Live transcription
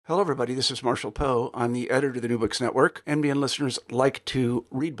Hello, everybody. This is Marshall Poe. I'm the editor of the New Books Network. NBN listeners like to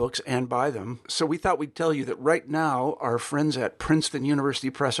read books and buy them. So we thought we'd tell you that right now, our friends at Princeton University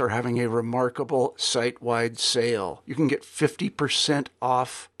Press are having a remarkable site-wide sale. You can get 50%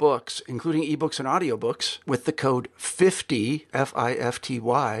 off books, including ebooks and audiobooks, with the code 50,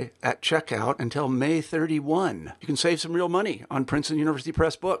 F-I-F-T-Y, at checkout until May 31. You can save some real money on Princeton University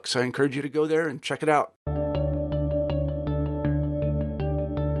Press books. I encourage you to go there and check it out.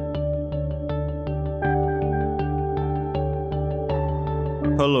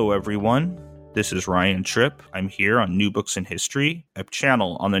 Hello, everyone. This is Ryan Tripp. I'm here on New Books in History, a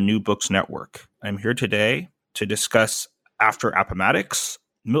channel on the New Books Network. I'm here today to discuss After Appomattox,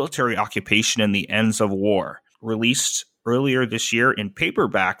 Military Occupation and the Ends of War, released earlier this year in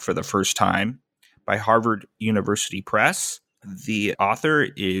paperback for the first time by Harvard University Press. The author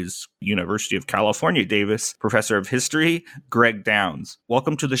is University of California, Davis Professor of History, Greg Downs.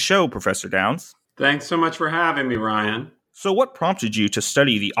 Welcome to the show, Professor Downs. Thanks so much for having me, Ryan. So what prompted you to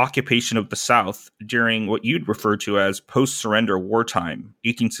study the occupation of the South during what you'd refer to as post-surrender wartime,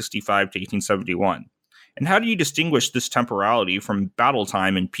 1865 to 1871? And how do you distinguish this temporality from battle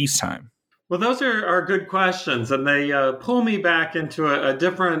time and peacetime? Well, those are good questions, and they pull me back into a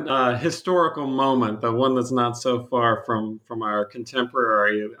different historical moment, the one that's not so far from our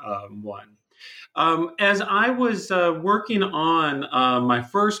contemporary one. As I was working on my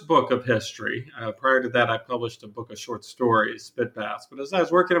first book of history, prior to that I published a book of short stories, Spitbats, but as I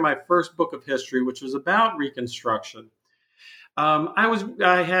was working on my first book of history, which was about Reconstruction,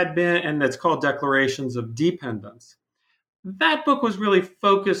 I had been, and it's called Declarations of Dependence. That book was really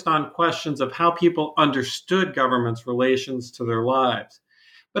focused on questions of how people understood government's relations to their lives.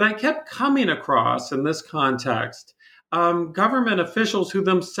 But I kept coming across, in this context, government officials who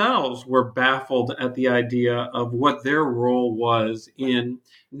themselves were baffled at the idea of what their role was in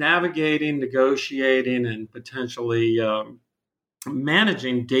navigating, negotiating, and potentially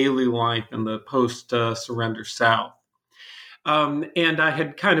managing daily life in the post-surrender South. And I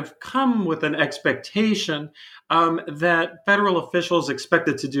had kind of come with an expectation that federal officials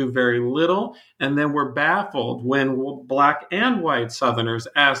expected to do very little, and then were baffled when Black and white Southerners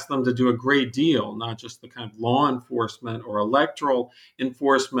asked them to do a great deal, not just the kind of law enforcement or electoral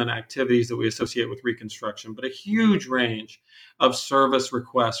enforcement activities that we associate with Reconstruction, but a huge range of service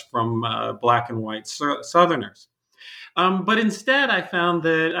requests from Black and white Southerners. But instead, I found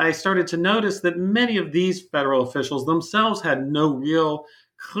that I started to notice that many of these federal officials themselves had no real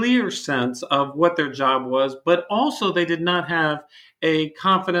clear sense of what their job was, but also they did not have a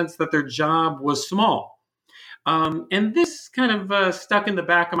confidence that their job was small. And this kind of stuck in the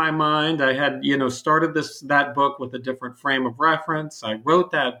back of my mind. I had, started that book with a different frame of reference. I wrote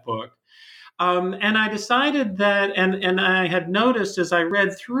that book. And I decided that, and I had noticed as I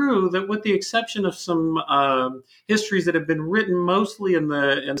read through that, with the exception of some histories that have been written mostly in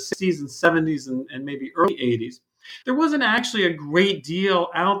the 60s and 70s and maybe early 80s, there wasn't actually a great deal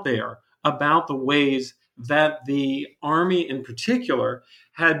out there about the ways that the Army in particular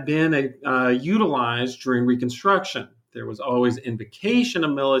had been utilized during Reconstruction. There was always invocation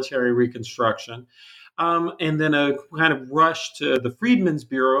of military Reconstruction. And then a kind of rush to the Freedmen's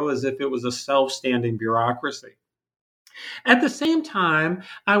Bureau as if it was a self-standing bureaucracy. At the same time,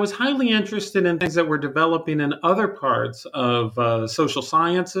 I was highly interested in things that were developing in other parts of social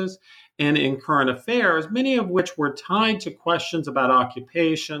sciences and in current affairs, many of which were tied to questions about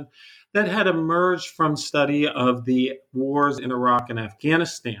occupation that had emerged from study of the wars in Iraq and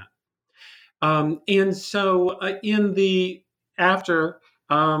Afghanistan. And so after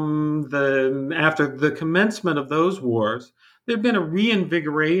the commencement of those wars, there had been a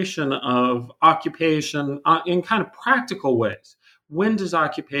reinvigoration of occupation in kind of practical ways. When does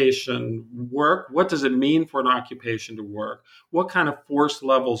occupation work? What does it mean for an occupation to work? What kind of force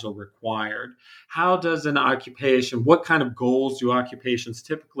levels are required? How does an occupation, what kind of goals do occupations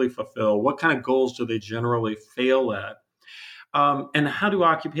typically fulfill? What kind of goals do they generally fail at? And how do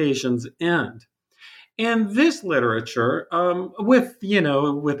occupations end? And this literature, with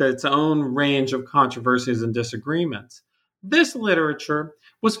its own range of controversies and disagreements, this literature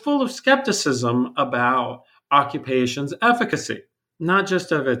was full of skepticism about occupation's efficacy, not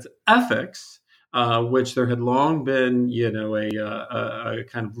just of its ethics, which there had long been, a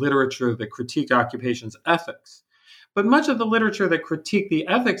kind of literature that critiqued occupation's ethics. But much of the literature that critiqued the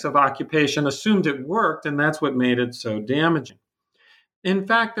ethics of occupation assumed it worked, and that's what made it so damaging. In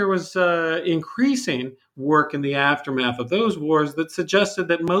fact, there was increasing work in the aftermath of those wars that suggested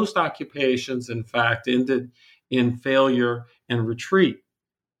that most occupations, in fact, ended in failure and retreat.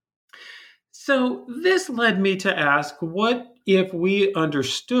 So this led me to ask, what if we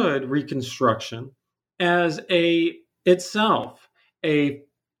understood Reconstruction as itself a,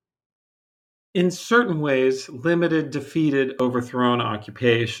 in certain ways, limited, defeated, overthrown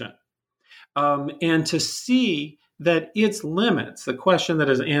occupation? And to see that its limits, the question that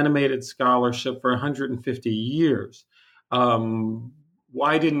has animated scholarship for 150 years, um,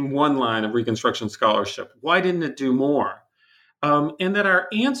 why didn't one line of Reconstruction scholarship, why didn't it do more? And that our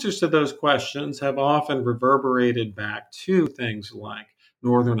answers to those questions have often reverberated back to things like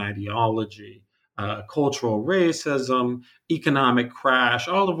Northern ideology, cultural racism, economic crash,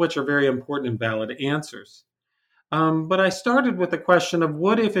 all of which are very important and valid answers. But I started with the question of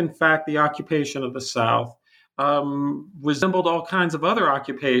what if, in fact, the occupation of the South resembled all kinds of other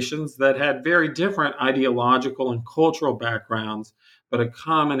occupations that had very different ideological and cultural backgrounds, but a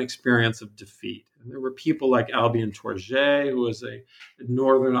common experience of defeat. And there were people like Albion Tourget, who was a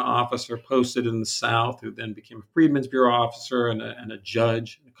Northern officer posted in the South, who then became a Freedmen's Bureau officer and a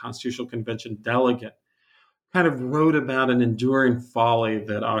judge, a Constitutional Convention delegate, kind of wrote about an enduring folly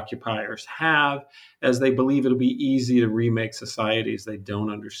that occupiers have as they believe it'll be easy to remake societies they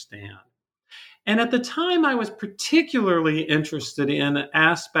don't understand. And at the time, I was particularly interested in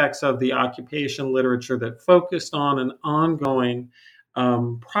aspects of the occupation literature that focused on an ongoing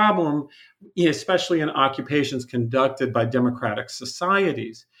problem, especially in occupations conducted by democratic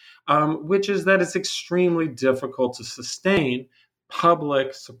societies, which is that it's extremely difficult to sustain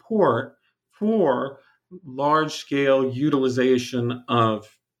public support for large scale utilization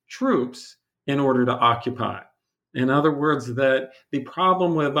of troops in order to occupy. In other words, that the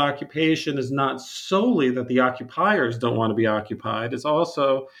problem with occupation is not solely that the occupiers don't want to be occupied, it's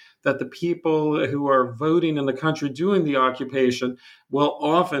also that the people who are voting in the country doing the occupation will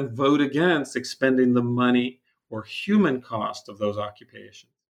often vote against expending the money or human cost of those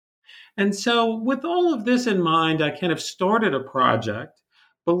occupations. And so, with all of this in mind, I kind of started a project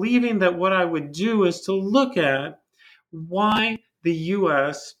believing that what I would do is to look at why the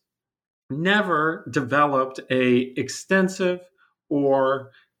US never developed a extensive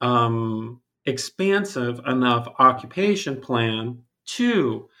or expansive enough occupation plan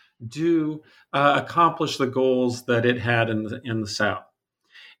to do accomplish the goals that it had in the South.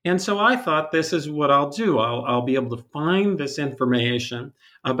 And so I thought, this is what I'll do. I'll be able to find this information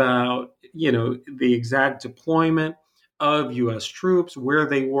about, the exact deployment of U.S. troops, where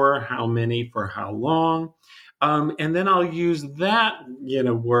they were, how many, for how long. And then I'll use that,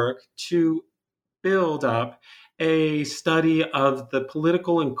 work to build up a study of the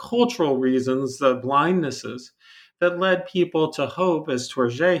political and cultural reasons, the blindnesses that led people to hope, as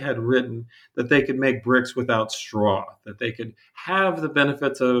Tourget had written, that they could make bricks without straw, that they could have the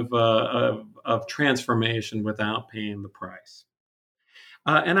benefits of transformation without paying the price.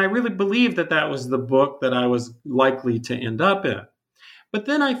 And I really believed that that was the book that I was likely to end up in. But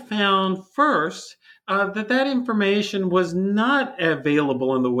then I found first that information was not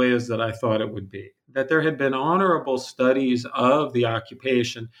available in the ways that I thought it would be. That there had been honorable studies of the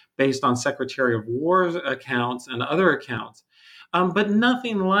occupation based on Secretary of War's accounts and other accounts, but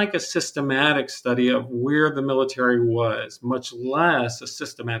nothing like a systematic study of where the military was, much less a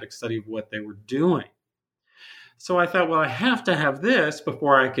systematic study of what they were doing. So I thought, well, I have to have this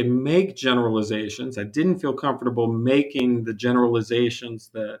before I can make generalizations. I didn't feel comfortable making the generalizations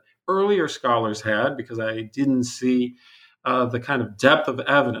that earlier scholars had because I didn't see the kind of depth of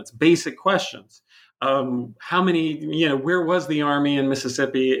evidence, basic questions. How many, where was the Army in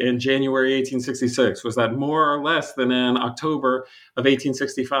Mississippi in January 1866? Was that more or less than in October of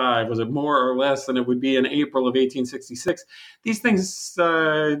 1865? Was it more or less than it would be in April of 1866? These things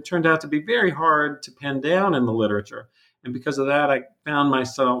turned out to be very hard to pin down in the literature. And because of that, I found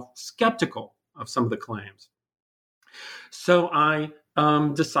myself skeptical of some of the claims. So I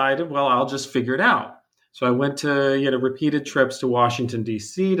decided, well, I'll just figure it out. So I went to repeated trips to Washington,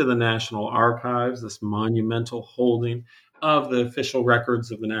 D.C., to the National Archives, this monumental holding of the official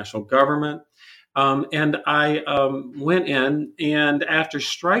records of the national government. And I went in, and after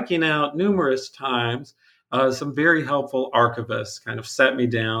striking out numerous times, some very helpful archivists kind of sat me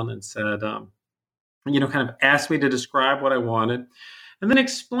down and said, kind of asked me to describe what I wanted, and then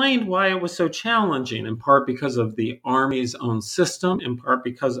explained why it was so challenging, in part because of the Army's own system, in part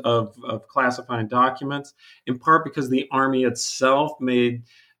because of classifying documents, in part because the Army itself made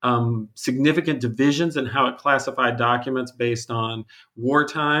significant divisions in how it classified documents based on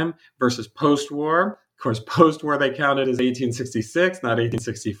wartime versus post-war. Of course, post-war they counted as 1866, not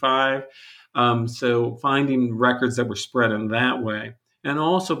 1865. So finding records that were spread in that way, and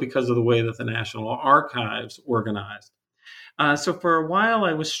also because of the way that the National Archives organized. So for a while,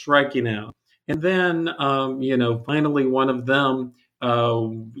 I was striking out. And then, finally one of them,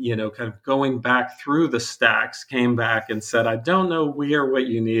 kind of going back through the stacks, came back and said, I don't know where what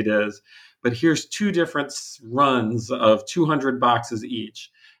you need is, but here's two different runs of 200 boxes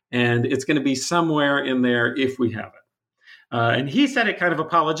each. And it's going to be somewhere in there if we have it. And he said it kind of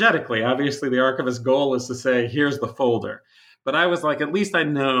apologetically. Obviously, the archivist's goal is to say, here's the folder. But I was like, at least I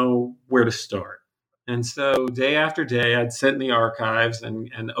know where to start. And so day after day, I'd sit in the archives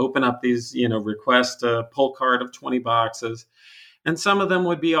and open up these, request a pull card of 20 boxes. And some of them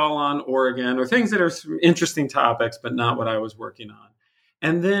would be all on Oregon or things that are interesting topics, but not what I was working on.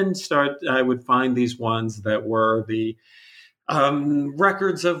 And then I would find these ones that were the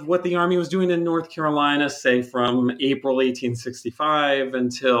records of what the Army was doing in North Carolina, say from April 1865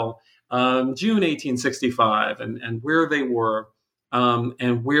 until June 1865, and where they were,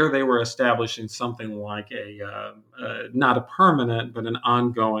 and where they were establishing something like not a permanent, but an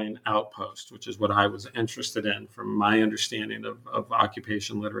ongoing outpost, which is what I was interested in from my understanding of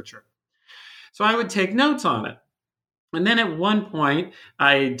occupation literature. So I would take notes on it. And then at one point,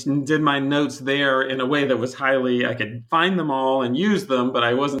 I did my notes there in a way that was I could find them all and use them, but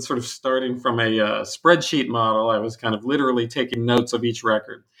I wasn't sort of starting from a spreadsheet model. I was kind of literally taking notes of each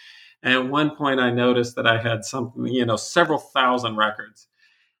record. And at one point, I noticed that I had several thousand records.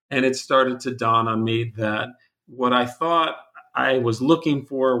 And it started to dawn on me that what I thought I was looking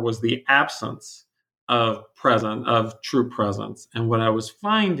for was the absence of troop presence. And what I was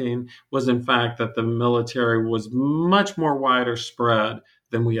finding was, in fact, that the military was much more wider spread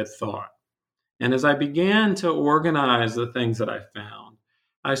than we had thought. And as I began to organize the things that I found,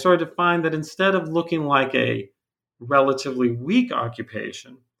 I started to find that instead of looking like a relatively weak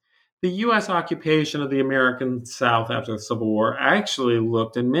occupation, the U.S. occupation of the American South after the Civil War actually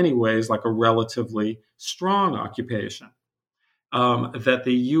looked in many ways like a relatively strong occupation. That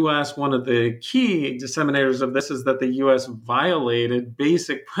the U.S., one of the key disseminators of this is that the U.S. violated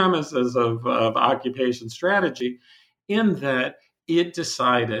basic premises of occupation strategy in that it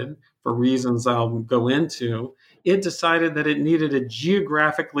decided, for reasons I'll go into, it decided that it needed a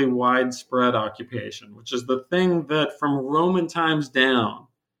geographically widespread occupation, which is the thing that from Roman times down,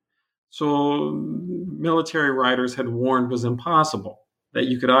 so military writers had warned was impossible. That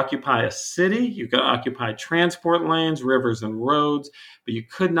you could occupy a city, you could occupy transport lanes, rivers, and roads, but you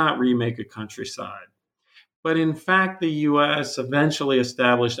could not remake a countryside. But in fact, the U.S. eventually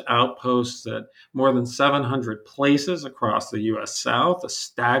established outposts at more than 700 places across the U.S. South, a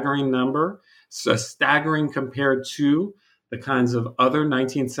staggering number, so staggering compared to the kinds of other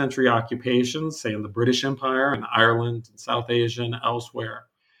 19th century occupations, say in the British Empire and Ireland and South Asia and elsewhere.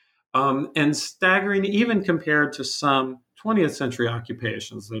 And staggering even compared to some 20th century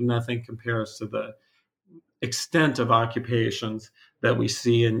occupations, though nothing compares to the extent of occupations that we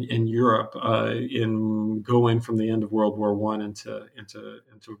see in Europe in going from the end of World War I into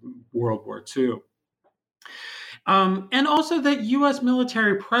World War II. And also that U.S.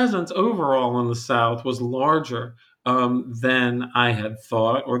 military presence overall in the South was larger than I had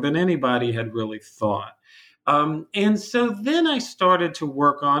thought or than anybody had really thought. And so then I started to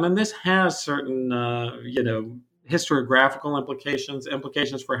work on, and this has certain, historiographical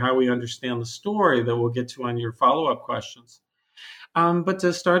implications for how we understand the story that we'll get to on your follow-up questions. But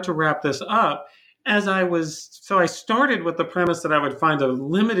to start to wrap this up, I started with the premise that I would find a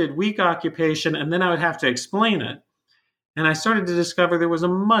limited weak occupation, and then I would have to explain it. And I started to discover there was a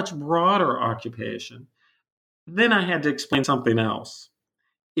much broader occupation. Then I had to explain something else.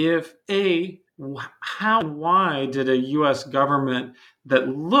 How and why did a U.S. government that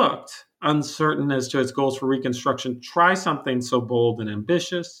looked uncertain as to its goals for Reconstruction try something so bold and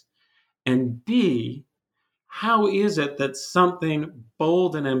ambitious? And B, how is it that something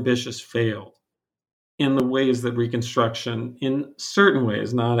bold and ambitious failed in the ways that Reconstruction, in certain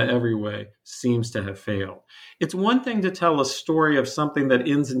ways, not every way, seems to have failed? It's one thing to tell a story of something that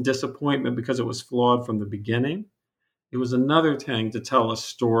ends in disappointment because it was flawed from the beginning. It was another thing to tell a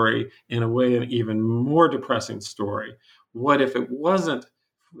story in a way, an even more depressing story. What if it wasn't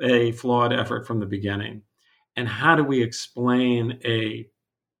a flawed effort from the beginning? And how do we explain a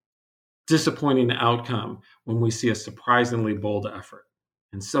disappointing outcome when we see a surprisingly bold effort?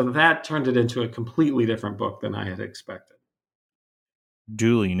 And so that turned it into a completely different book than I had expected.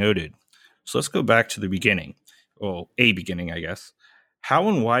 Duly noted. So let's go back to the beginning. Well, a beginning, I guess. How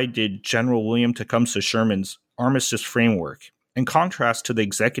and why did General William Tecumseh Sherman's armistice framework, in contrast to the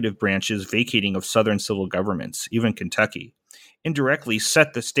executive branch's vacating of southern civil governments, even Kentucky, indirectly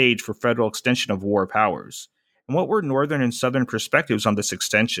set the stage for federal extension of war powers? And what were northern and southern perspectives on this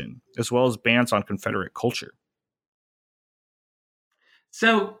extension, as well as bans on Confederate culture?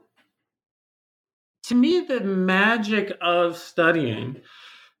 So To me, the magic of studying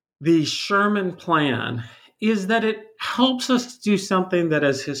the Sherman Plan is that it helps us do something that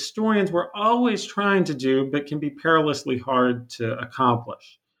as historians we're always trying to do, but can be perilously hard to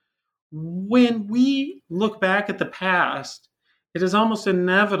accomplish. When we look back at the past, it is almost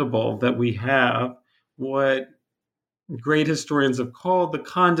inevitable that we have what great historians have called the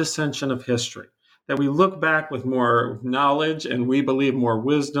condescension of history, that we look back with more knowledge and we believe more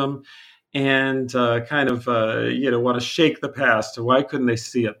wisdom and want to shake the past. Why couldn't they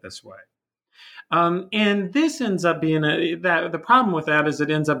see it this way? And this ends up being the problem with that is it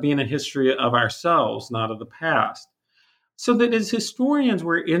ends up being a history of ourselves, not of the past. So that as historians,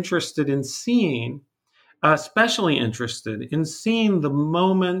 we're interested in seeing, especially interested in seeing the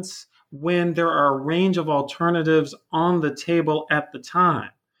moments when there are a range of alternatives on the table at the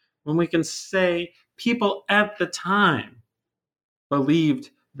time, when we can say people at the time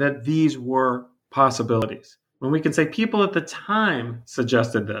believed that these were possibilities, when we can say people at the time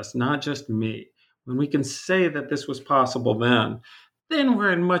suggested this, not just me, when we can say that this was possible then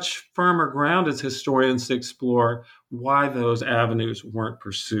we're in much firmer ground as historians to explore why those avenues weren't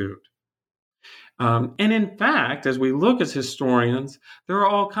pursued. And in fact, as we look as historians, there are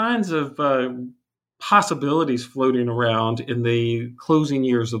all kinds of possibilities floating around in the closing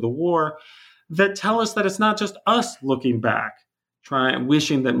years of the war that tell us that it's not just us looking back,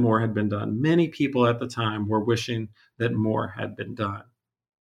 wishing that more had been done. Many people at the time were wishing that more had been done.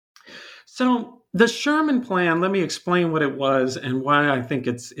 So the Sherman Plan, let me explain what it was and why I think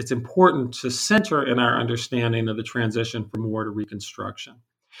it's important to center in our understanding of the transition from war to Reconstruction.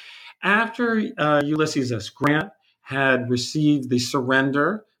 After Ulysses S. Grant had received the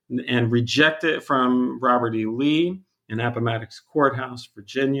surrender and rejected from Robert E. Lee in Appomattox Courthouse,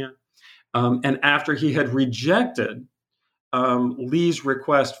 Virginia, and after he had rejected Lee's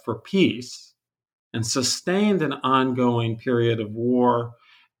request for peace and sustained an ongoing period of war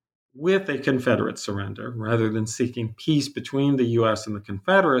with a Confederate surrender rather than seeking peace between the U.S. and the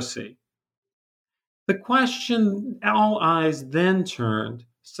Confederacy, the question, all eyes then turned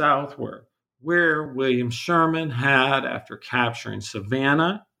southward, where William Sherman had, after capturing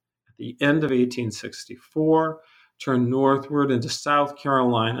Savannah at the end of 1864, turned northward into South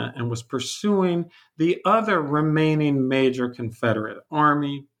Carolina and was pursuing the other remaining major Confederate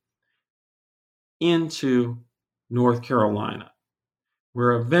army into North Carolina,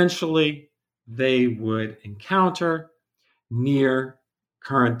 where eventually they would encounter near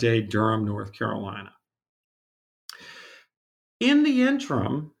current-day Durham, North Carolina. In the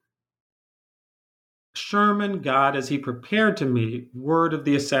interim, Sherman got, as he prepared to meet, word of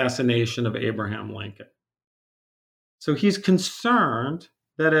the assassination of Abraham Lincoln. So he's concerned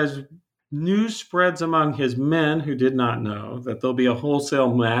that as news spreads among his men who did not know that there'll be a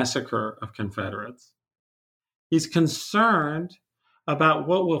wholesale massacre of Confederates, he's concerned about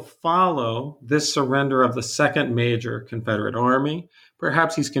what will follow this surrender of the second major Confederate army.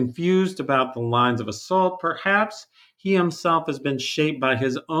 Perhaps he's confused about the lines of assault. Perhaps he himself has been shaped by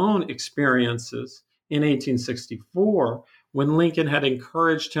his own experiences in 1864, when Lincoln had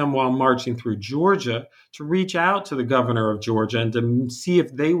encouraged him while marching through Georgia to reach out to the governor of Georgia and to see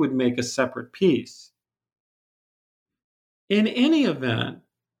if they would make a separate peace. In any event,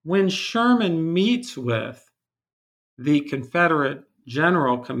 when Sherman meets with the Confederate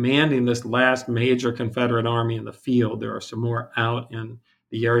general commanding this last major Confederate army in the field, there are some more out in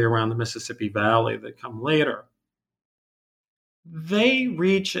the area around the Mississippi Valley that come later, they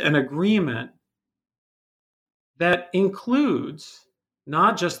reach an agreement that includes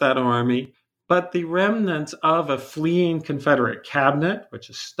not just that army, but the remnants of a fleeing Confederate cabinet,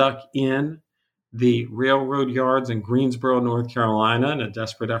 which is stuck in the railroad yards in Greensboro, North Carolina, in a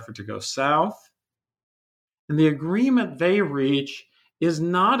desperate effort to go south. And the agreement they reach is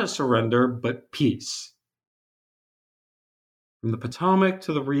not a surrender, but peace. From the Potomac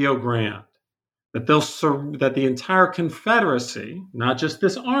to the Rio Grande, that the entire Confederacy, not just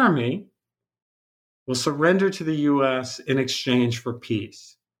this army, will surrender to the U.S. in exchange for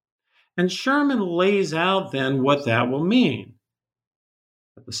peace. And Sherman lays out then what that will mean.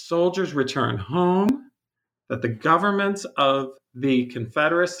 That the soldiers return home, that the governments of the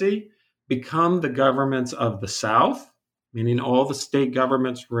Confederacy become the governments of the South, meaning all the state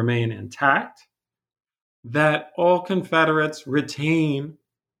governments remain intact, that all Confederates retain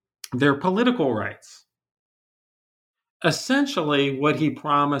their political rights. Essentially, what he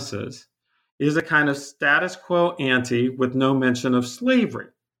promises is a kind of status quo ante with no mention of slavery.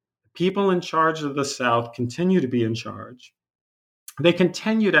 People in charge of the South continue to be in charge. They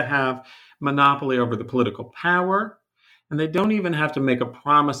continue to have monopoly over the political power, and they don't even have to make a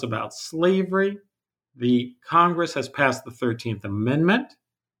promise about slavery. The Congress has passed the 13th Amendment.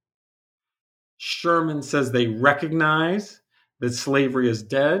 Sherman says they recognize that slavery is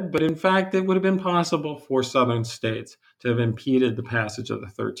dead, but in fact, it would have been possible for Southern states to have impeded the passage of the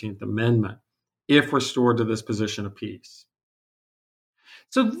 13th Amendment if restored to this position of peace.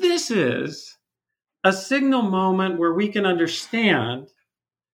 So this is a signal moment where we can understand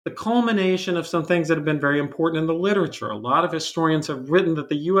the culmination of some things that have been very important in the literature. A lot of historians have written that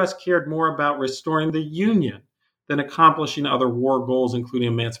the U.S. cared more about restoring the Union than accomplishing other war goals, including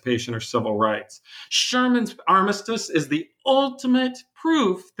emancipation or civil rights. Sherman's armistice is the ultimate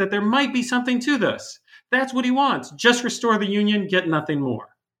proof that there might be something to this. That's what he wants. Just restore the Union, get nothing more.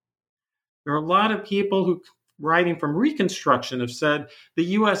 There are a lot of people who, writing from Reconstruction, have said the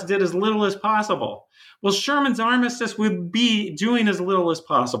U.S. did as little as possible. Well, Sherman's armistice would be doing as little as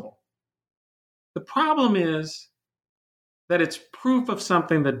possible. The problem is that it's proof of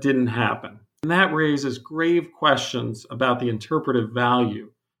something that didn't happen. And that raises grave questions about the interpretive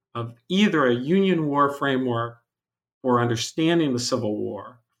value of either a Union war framework for understanding the Civil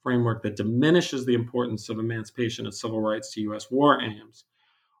War, a framework that diminishes the importance of emancipation and civil rights to U.S. war aims,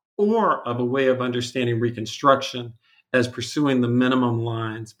 or of a way of understanding Reconstruction as pursuing the minimum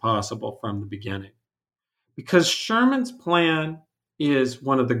lines possible from the beginning. Because Sherman's plan is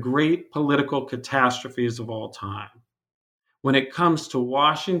one of the great political catastrophes of all time. When it comes to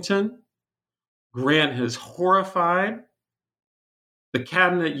Washington, Grant is horrified. The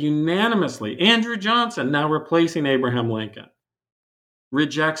cabinet unanimously, Andrew Johnson, now replacing Abraham Lincoln,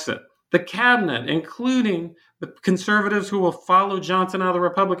 rejects it. The cabinet, including the conservatives who will follow Johnson out of the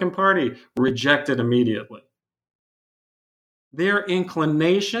Republican Party, reject it immediately. Their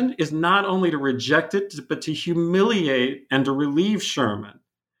inclination is not only to reject it, but to humiliate and to relieve Sherman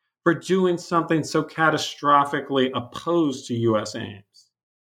for doing something so catastrophically opposed to U.S. aims.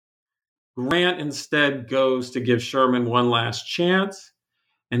 Grant instead goes to give Sherman one last chance,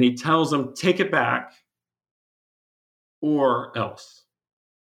 and he tells him, take it back or else.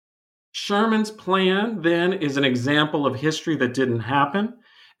 Sherman's plan, then, is an example of history that didn't happen,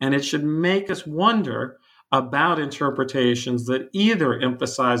 and it should make us wonder about interpretations that either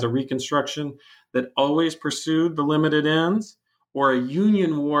emphasize a Reconstruction that always pursued the limited ends, or a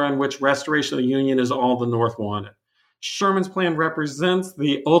Union war in which restoration of the Union is all the North wanted. Sherman's plan represents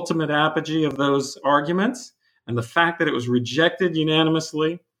the ultimate apogee of those arguments, and the fact that it was rejected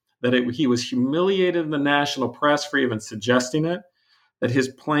unanimously, that he was humiliated in the national press for even suggesting it, that his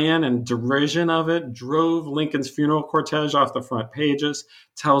plan and derision of it drove Lincoln's funeral cortege off the front pages,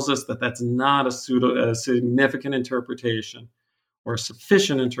 tells us that that's not a significant interpretation or a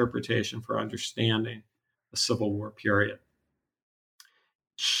sufficient interpretation for understanding the Civil War period.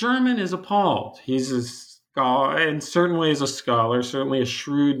 Sherman is appalled. He's a scholar, in certain ways a scholar, certainly a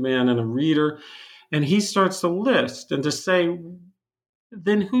shrewd man and a reader, and he starts to list and to say,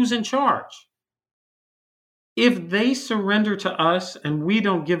 then who's in charge? If they surrender to us and we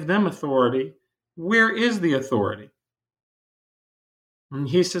don't give them authority, where is the authority? And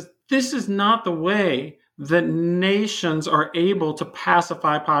he says, this is not the way that nations are able to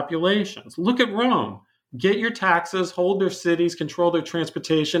pacify populations. Look at Rome. Get your taxes, hold their cities, control their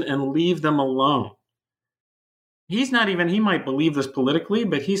transportation, and leave them alone. He might believe this politically,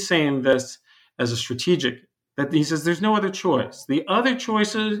 but he's saying this as a strategic, that he says there's no other choice. The other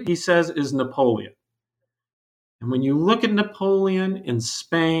choice, he says, is Napoleon. And when you look at Napoleon in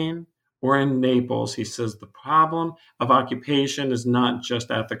Spain or in Naples, he says the problem of occupation is not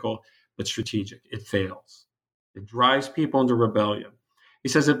just ethical, but strategic. It fails. It drives people into rebellion. He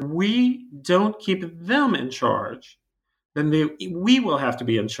says if we don't keep them in charge, then we will have to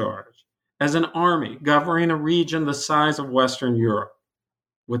be in charge as an army governing a region the size of Western Europe,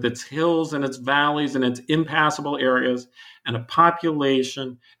 with its hills and its valleys and its impassable areas and a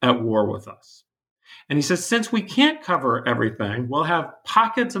population at war with us. And he says, since we can't cover everything, we'll have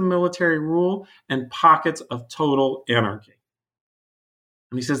pockets of military rule and pockets of total anarchy.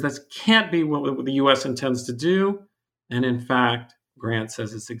 And he says that can't be what the U.S. intends to do. And in fact, Grant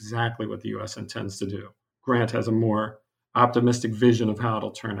says it's exactly what the U.S. intends to do. Grant has a more optimistic vision of how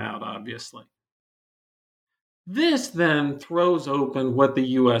it'll turn out, obviously. This then throws open what the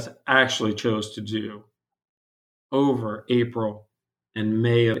U.S. actually chose to do over April and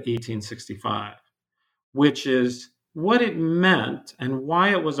May of 1865. Which is what it meant and why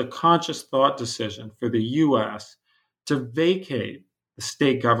it was a conscious thought decision for the U.S. to vacate the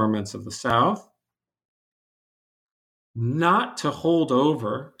state governments of the South, not to hold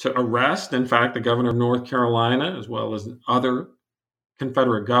over, to arrest, in fact, the governor of North Carolina, as well as other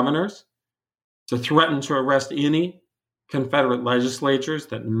Confederate governors, to threaten to arrest any Confederate legislatures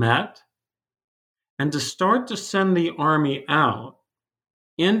that met, and to start to send the army out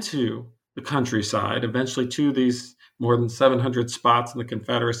into the countryside, eventually to these more than 700 spots in the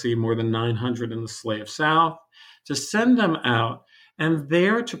Confederacy, more than 900 in the slave South, to send them out and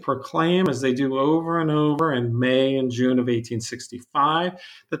there to proclaim, as they do over and over in May and June of 1865,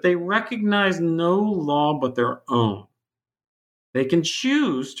 that they recognize no law but their own. They can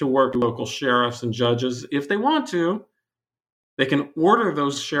choose to work with local sheriffs and judges if they want to. They can order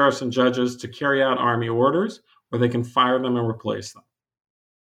those sheriffs and judges to carry out army orders, or they can fire them and replace them.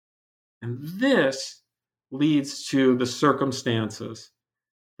 And this leads to the circumstances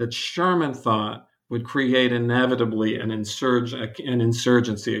that Sherman thought would create inevitably an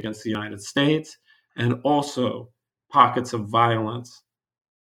insurgency against the United States and also pockets of violence.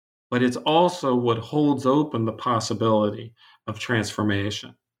 But it's also what holds open the possibility of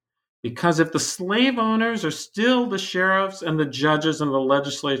transformation. Because if the slave owners are still the sheriffs and the judges and the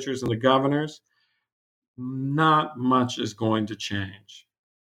legislatures and the governors, not much is going to change.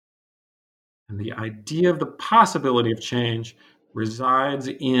 And the idea of the possibility of change resides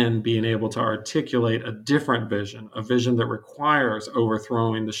in being able to articulate a different vision, a vision that requires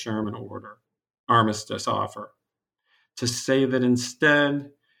overthrowing the Sherman Order, armistice offer, to say that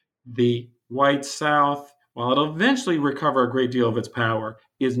instead the white South, while it'll eventually recover a great deal of its power,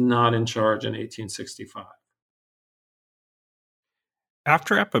 is not in charge in 1865.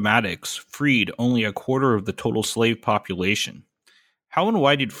 After Appomattox freed only a quarter of the total slave population, how and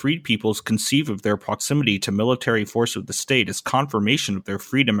why did freed peoples conceive of their proximity to military force of the state as confirmation of their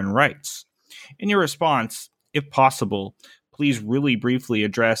freedom and rights? In your response, if possible, please really briefly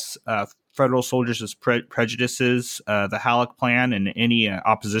address federal soldiers' prejudices, the Halleck Plan, and any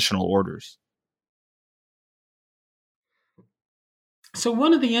oppositional orders. So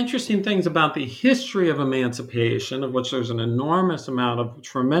one of the interesting things about the history of emancipation, of which there's an enormous amount of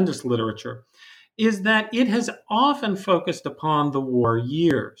tremendous literature, is that it has often focused upon the war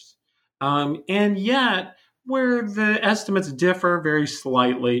years. And yet, where the estimates differ very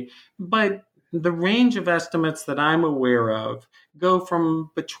slightly, but the range of estimates that I'm aware of go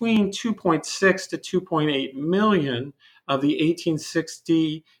from between 2.6 to 2.8 million of the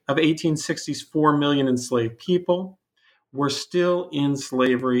 1860's 4 million enslaved people were still in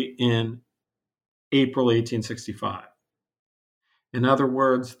slavery in April 1865. In other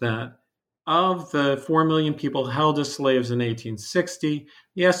words, that of the 4 million people held as slaves in 1860,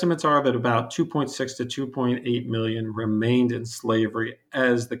 the estimates are that about 2.6 to 2.8 million remained in slavery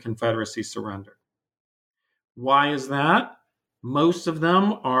as the Confederacy surrendered. Why is that? Most of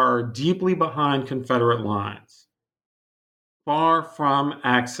them are deeply behind Confederate lines, far from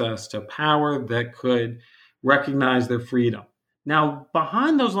access to power that could recognize their freedom. Now,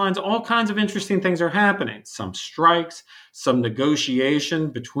 behind those lines, all kinds of interesting things are happening. Some strikes, some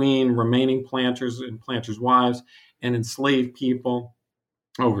negotiation between remaining planters and planters' wives and enslaved people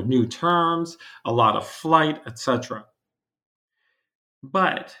over new terms, a lot of flight, etc.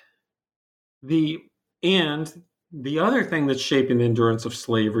 But the other thing that's shaping the endurance of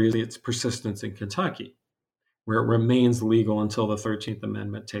slavery is its persistence in Kentucky, where it remains legal until the 13th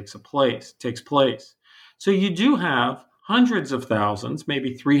Amendment takes place. So you do have hundreds of thousands,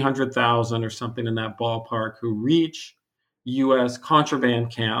 maybe 300,000 or something in that ballpark, who reach U.S.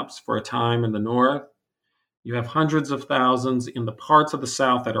 contraband camps for a time in the North. You have hundreds of thousands in the parts of the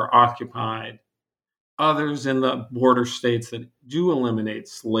South that are occupied, others in the border states that do eliminate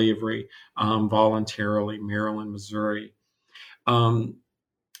slavery voluntarily, Maryland, Missouri.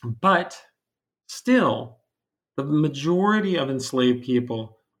 But still, the majority of enslaved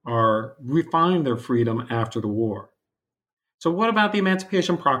people refined their freedom after the war. So what about the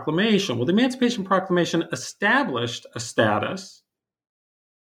Emancipation Proclamation? Well, the Emancipation Proclamation established a status,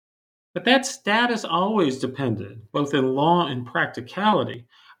 but that status always depended, both in law and practicality,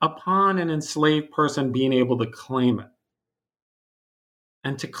 upon an enslaved person being able to claim it.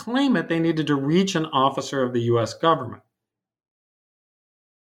 And to claim it, they needed to reach an officer of the U.S. government.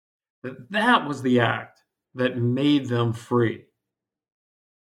 That was the act that made them free.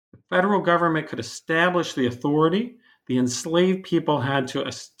 The federal government could establish the authority. The enslaved people had to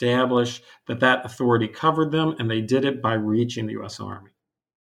establish that authority covered them, and they did it by reaching the U.S. Army.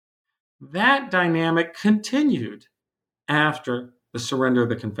 That dynamic continued after the surrender of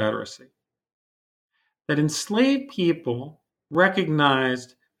the Confederacy. That enslaved people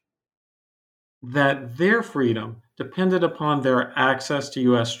recognized that their freedom depended upon their access to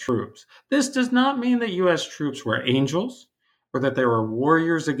U.S. troops. This does not mean that U.S. troops were angels, or that they were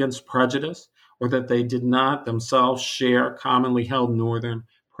warriors against prejudice, or that they did not themselves share commonly held Northern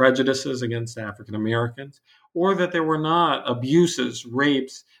prejudices against African Americans, or that there were not abuses,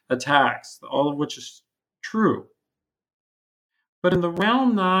 rapes, attacks, all of which is true. But in the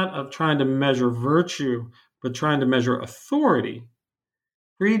realm not of trying to measure virtue, but trying to measure authority,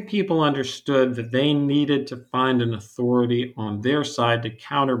 freed people understood that they needed to find an authority on their side to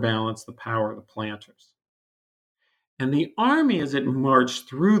counterbalance the power of the planters. And the army, as it marched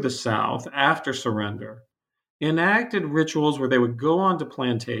through the South after surrender, enacted rituals where they would go onto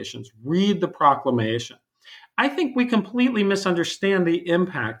plantations, read the proclamation. I think we completely misunderstand the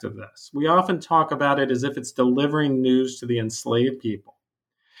impact of this. We often talk about it as if it's delivering news to the enslaved people.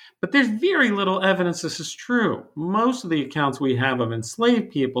 But there's very little evidence this is true. Most of the accounts we have of enslaved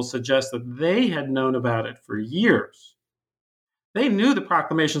people suggest that they had known about it for years. They knew the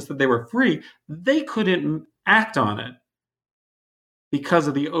proclamations that they were free. They couldn't act on it because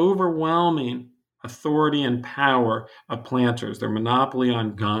of the overwhelming authority and power of planters, their monopoly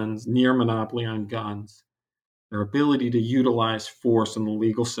on guns, near monopoly on guns, their ability to utilize force in the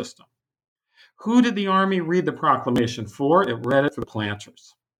legal system. Who did the army read the proclamation for? It read it for the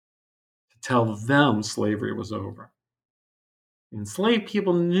planters, to tell them slavery was over. The enslaved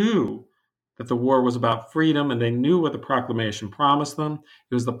people knew that the war was about freedom, and they knew what the proclamation promised them.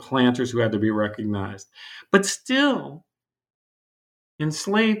 It was the planters who had to be recognized. But still,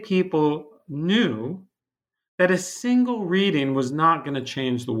 enslaved people knew that a single reading was not going to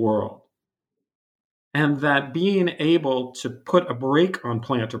change the world, and that being able to put a brake on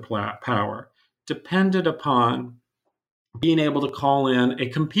planter power depended upon being able to call in a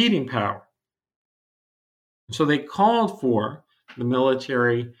competing power. So they called for the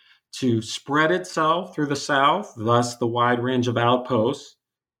military to spread itself through the South, thus the wide range of outposts,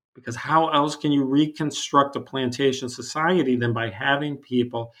 because how else can you reconstruct a plantation society than by having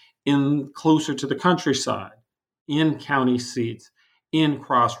people in closer to the countryside, in county seats, in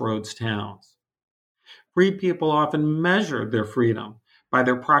crossroads towns? Free people often measured their freedom by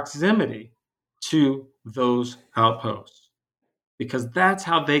their proximity to those outposts, because that's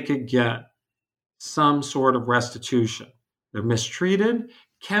how they could get some sort of restitution. They're mistreated.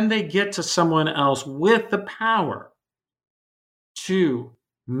 Can they get to someone else with the power to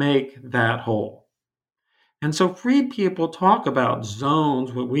make that whole? And so freed people talk about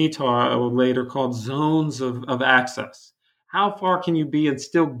zones, what we later called zones of access. How far can you be and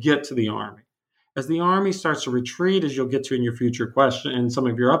still get to the army? As the army starts to retreat, as you'll get to in your future question and some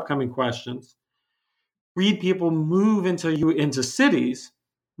of your upcoming questions, freed people move into cities,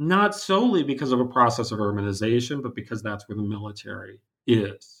 not solely because of a process of urbanization, but because that's where the military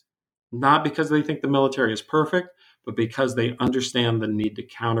is. Not because they think the military is perfect, but because they understand the need to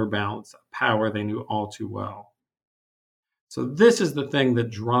counterbalance a power they knew all too well. So this is the thing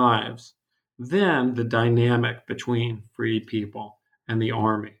that drives then the dynamic between freed people and the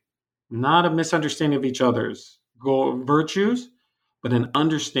army. Not a misunderstanding of each other's virtues, but an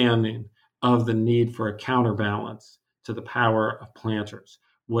understanding of the need for a counterbalance to the power of planters.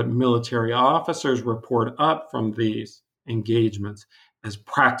 What military officers report up from these engagements as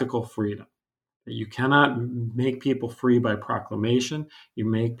practical freedom. That you cannot make people free by proclamation. You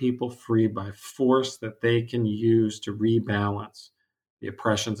make people free by force that they can use to rebalance the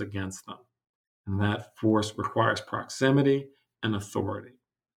oppressions against them. And that force requires proximity and authority.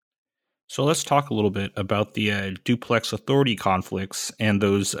 So let's talk a little bit about the duplex authority conflicts and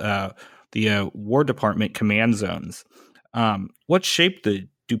those the War Department command zones. What shaped the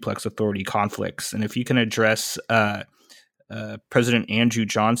duplex authority conflicts, and if you can address President Andrew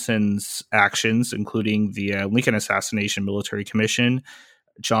Johnson's actions, including the Lincoln Assassination Military Commission,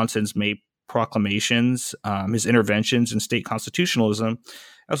 Johnson's May proclamations, his interventions in state constitutionalism,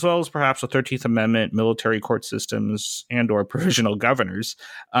 as well as perhaps the 13th Amendment, military court systems, and/or provisional governors,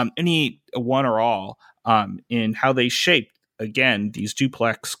 any one or all, in how they shaped, again, these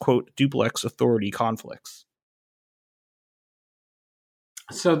quote, duplex authority conflicts.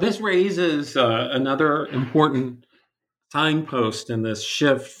 So this raises another important signpost in this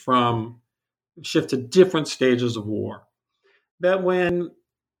shift to different stages of war. That when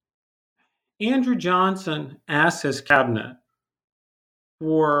Andrew Johnson asked his cabinet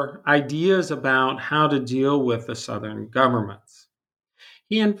for ideas about how to deal with the Southern governments,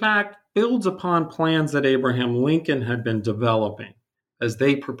 he in fact builds upon plans that Abraham Lincoln had been developing as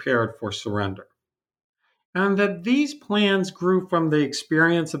they prepared for surrender. And that these plans grew from the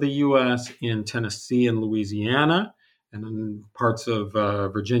experience of the U.S. in Tennessee and Louisiana, and in parts of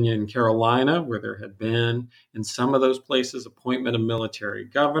Virginia and Carolina, where there had been, in some of those places, appointment of military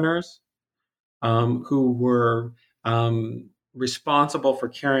governors who were responsible for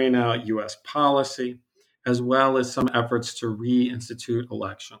carrying out U.S. policy, as well as some efforts to reinstitute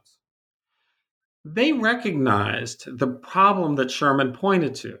elections. They recognized the problem that Sherman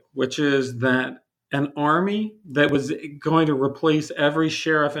pointed to, which is that an army that was going to replace every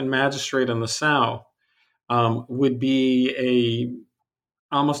sheriff and magistrate in the South would be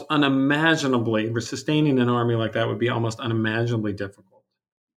almost unimaginably, sustaining an army like that would be almost unimaginably difficult.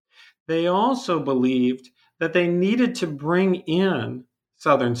 They also believed that they needed to bring in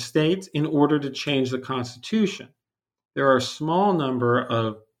Southern states in order to change the Constitution. There are a small number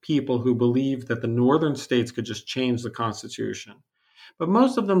of people who believed that the northern states could just change the Constitution. But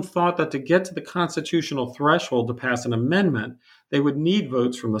most of them thought that to get to the constitutional threshold to pass an amendment, they would need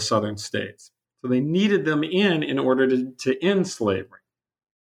votes from the southern states. So they needed them in order to end slavery.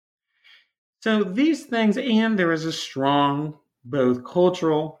 So these things, and there is a strong both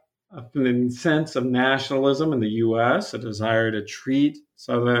cultural sense of nationalism in the U.S., a desire to treat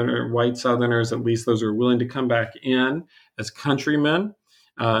white Southerners, at least those who are willing to come back in, as countrymen,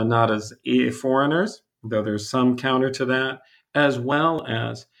 not as foreigners, though there's some counter to that, as well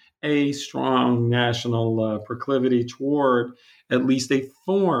as a strong national proclivity toward at least a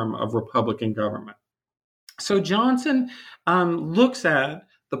form of Republican government. So Johnson looks at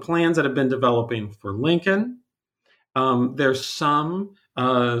the plans that have been developing for Lincoln. There's some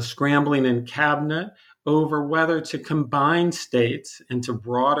scrambling in cabinet over whether to combine states into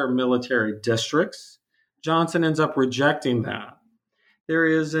broader military districts. Johnson ends up rejecting that. There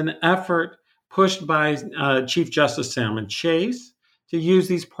is an effort pushed by Chief Justice Salmon Chase to use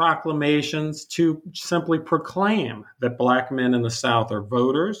these proclamations to simply proclaim that Black men in the South are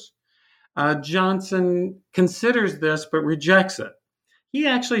voters. Johnson considers this but rejects it. He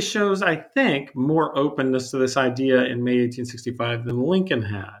actually shows, I think, more openness to this idea in May 1865 than Lincoln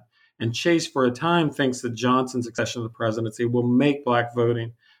had. And Chase, for a time, thinks that Johnson's accession to the presidency will make Black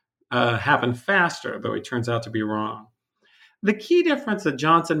voting happen faster, though he turns out to be wrong. The key difference that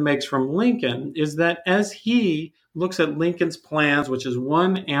Johnson makes from Lincoln is that as he looks at Lincoln's plans, which is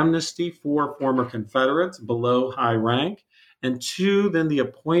one, amnesty for former Confederates below high rank, and two, then the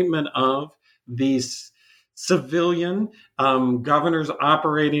appointment of these civilian governors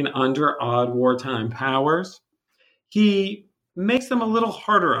operating under odd wartime powers, he makes them a little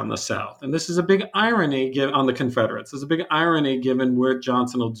harder on the South. And this is a big irony on the Confederates. This is a big irony given what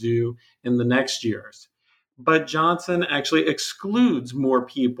Johnson will do in the next years. But Johnson actually excludes more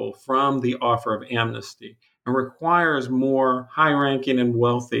people from the offer of amnesty and requires more high-ranking and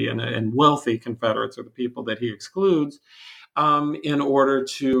wealthy Confederates, or the people that he excludes, in order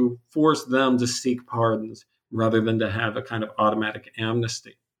to force them to seek pardons rather than to have a kind of automatic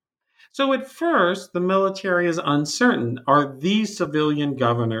amnesty. So at first, the military is uncertain. Are these civilian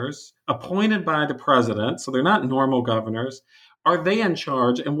governors appointed by the president, so they're not normal governors, are they in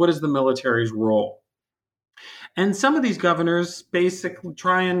charge, and what is the military's role? And some of these governors basically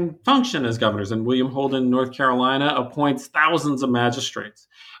try and function as governors. And William Holden in North Carolina appoints thousands of magistrates.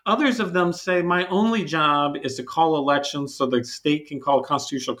 Others of them say, my only job is to call elections so the state can call a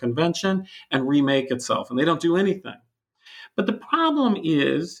constitutional convention and remake itself. And they don't do anything. But the problem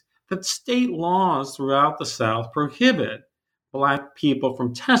is that state laws throughout the South prohibit Black people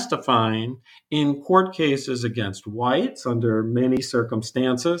from testifying in court cases against whites under many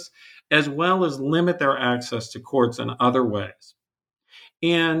circumstances, as well as limit their access to courts in other ways.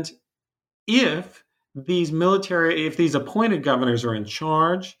 And if these appointed governors are in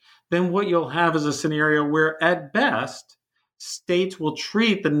charge, then what you'll have is a scenario where, at best, states will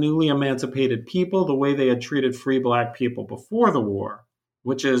treat the newly emancipated people the way they had treated free Black people before the war,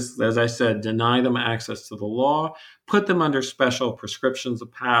 which is, as I said, deny them access to the law, put them under special prescriptions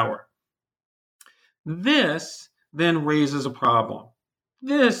of power. This then raises a problem.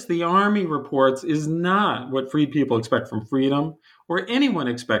 This, the Army reports, is not what freed people expect from freedom or anyone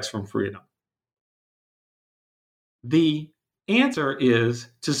expects from freedom. The answer is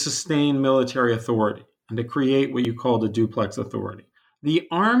to sustain military authority and to create what you call the duplex authority. The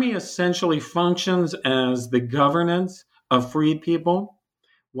Army essentially functions as the governance of freed people,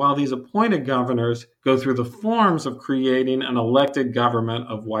 while these appointed governors go through the forms of creating an elected government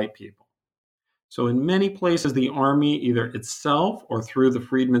of white people. So in many places, the Army, either itself or through the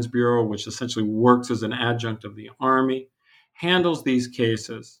Freedmen's Bureau, which essentially works as an adjunct of the Army, handles these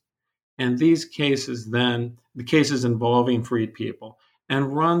cases. And these cases then, the cases involving freed people,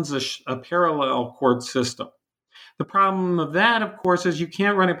 and runs a parallel court system. The problem of that, of course, is you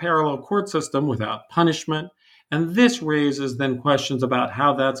can't run a parallel court system without punishment. And this raises then questions about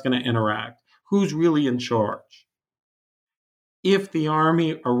how that's going to interact. Who's really in charge? If the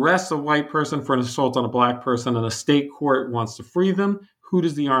Army arrests a white person for an assault on a Black person and a state court wants to free them, who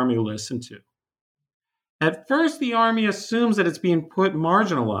does the Army listen to? At first, the Army assumes that it's being put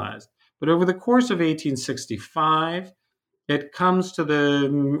marginalized, But over the course of 1865, it comes to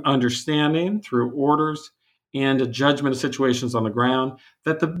the understanding through orders and a judgment of situations on the ground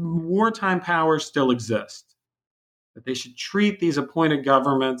that the wartime powers still exist, that they should treat these appointed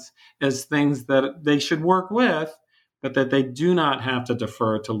governments as things that they should work with, but that they do not have to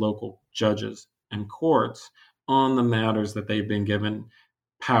defer to local judges and courts on the matters that they've been given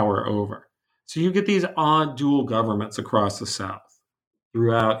power over. So you get these odd dual governments across the South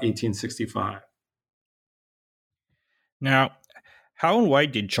throughout 1865. Now, how and why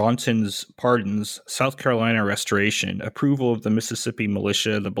did Johnson's pardons, South Carolina restoration, approval of the Mississippi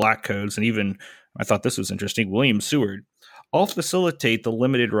militia, the Black Codes, and even, I thought this was interesting, William Seward, all facilitate the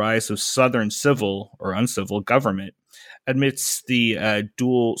limited rise of Southern civil or uncivil government amidst the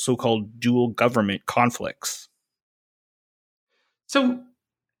so-called dual government conflicts? So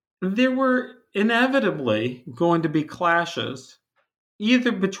there were inevitably going to be clashes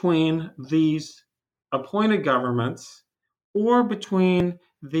either between these appointed governments or between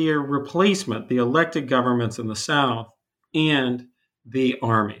their replacement, the elected governments in the South, and the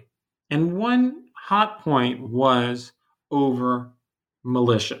army. And one hot point was over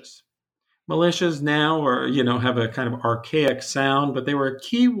militias. Militias now have a kind of archaic sound, but they were a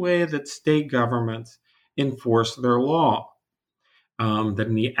key way that state governments enforced their law. That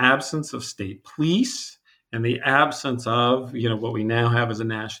in the absence of state police and the absence of what we now have as a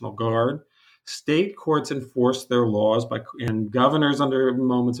National Guard, state courts enforced their laws and governors under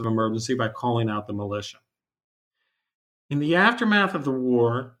moments of emergency by calling out the militia. In the aftermath of the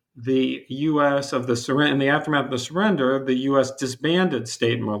war, in the aftermath of the surrender, the U.S. disbanded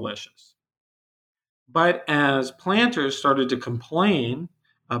state militias. But as planters started to complain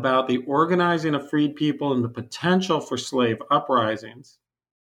about the organizing of freed people and the potential for slave uprisings,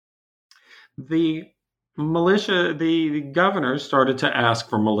 the governors started to ask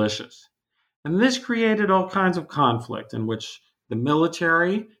for militias. And this created all kinds of conflict in which the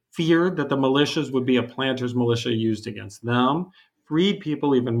military feared that the militias would be a planter's militia used against them. Freed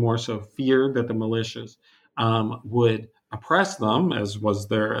people, even more so, feared that the militias would oppress them, as was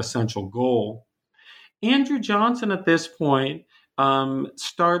their essential goal. Andrew Johnson, at this point,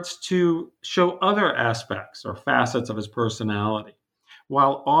 starts to show other aspects or facets of his personality.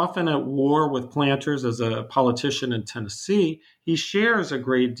 While often at war with planters as a politician in Tennessee, he shares a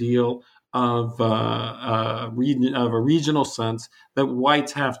great deal of a regional sense that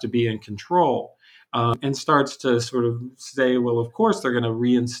whites have to be in control, and starts to sort of say, well, of course they're going to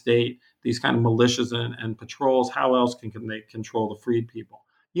reinstate these kind of militias and patrols. How else can they control the freed people?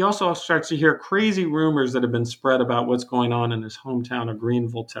 He also starts to hear crazy rumors that have been spread about what's going on in his hometown of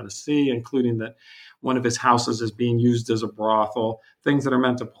Greenville, Tennessee, including that one of his houses is being used as a brothel, things that are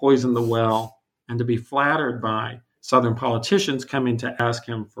meant to poison the well, and to be flattered by Southern politicians coming to ask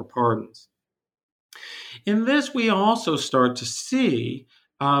him for pardons. In this, we also start to see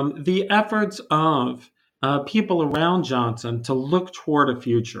the efforts of people around Johnson to look toward a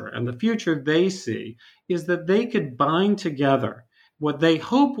future. And the future they see is that they could bind together what they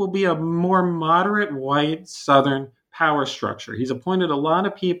hope will be a more moderate white Southern power structure. He's appointed a lot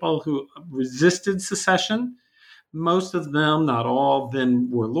of people who resisted secession. Most of them, not all, then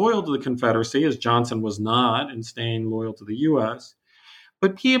were loyal to the Confederacy, as Johnson was not, in staying loyal to the U.S.,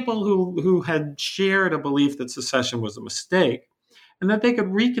 but people who had shared a belief that secession was a mistake and that they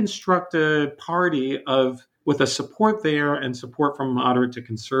could reconstruct a party with a support there and support from moderate to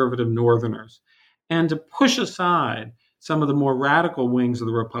conservative Northerners, and to push aside some of the more radical wings of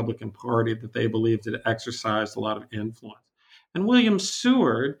the Republican Party that they believed had exercised a lot of influence. And William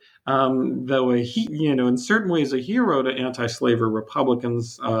Seward, though in certain ways a hero to anti-slavery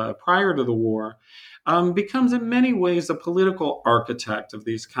Republicans prior to the war, becomes in many ways a political architect of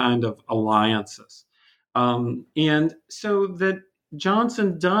these kind of alliances. And so that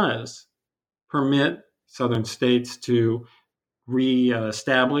Johnson does permit Southern states to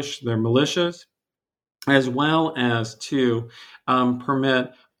reestablish their militias, as well as to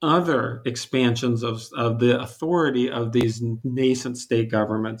permit other expansions of the authority of these nascent state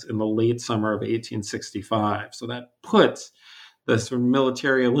governments in the late summer of 1865. So that puts the sort of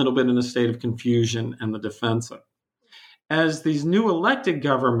military a little bit in a state of confusion and the defensive. As these new elected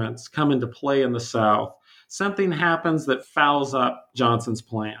governments come into play in the South, something happens that fouls up Johnson's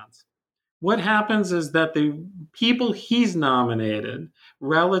plans. What happens is that the people he's named,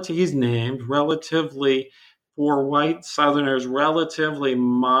 relatively for white Southerners, relatively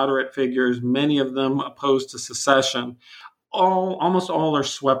moderate figures, many of them opposed to secession, almost all are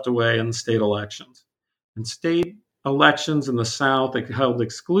swept away in state elections. And state elections in the South, held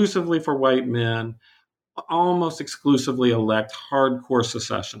exclusively for white men, almost exclusively elect hardcore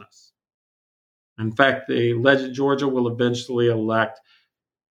secessionists. In fact, Georgia will eventually elect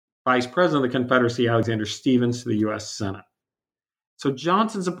Vice President of the Confederacy Alexander Stephens to the U.S. Senate. So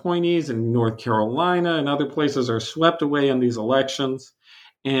Johnson's appointees in North Carolina and other places are swept away in these elections,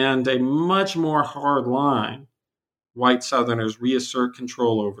 and a much more hard line. White Southerners reassert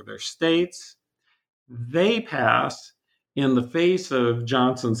control over their states. They pass, in the face of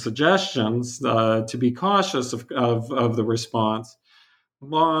Johnson's suggestions to be cautious of the response,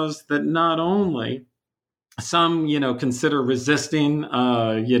 laws that not only some, consider resisting,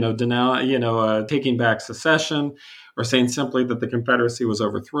 taking back secession, or saying simply that the Confederacy was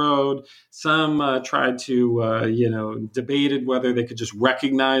overthrown. Some tried to, debated whether they could just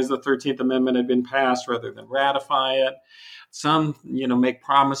recognize the 13th Amendment had been passed rather than ratify it. Some, make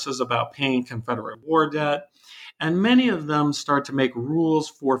promises about paying Confederate war debt. And many of them start to make rules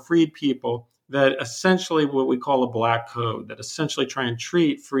for freed people that essentially what we call a black code, that essentially try and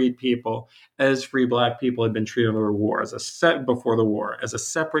treat freed people as free black people had been treated before the war, as a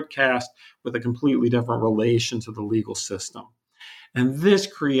separate caste with a completely different relation to the legal system. And this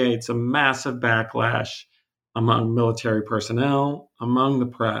creates a massive backlash among military personnel, among the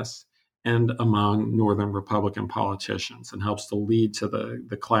press, and among Northern Republican politicians, and helps to lead to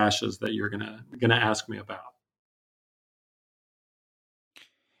the clashes that you're gonna ask me about.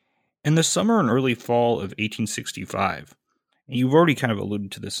 In the summer and early fall of 1865, and you've already kind of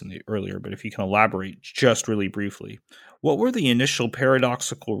alluded to this earlier, but if you can elaborate just really briefly, what were the initial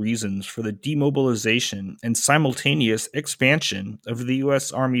paradoxical reasons for the demobilization and simultaneous expansion of the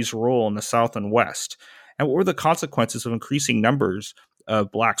U.S. Army's role in the South and West? And what were the consequences of increasing numbers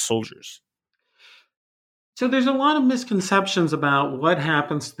of black soldiers? So there's a lot of misconceptions about what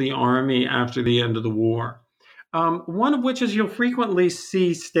happens to the Army after the end of the war. One of which is you'll frequently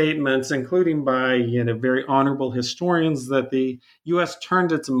see statements, including by very honorable historians, that the U.S.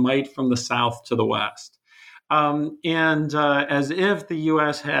 turned its might from the South to the West. And as if the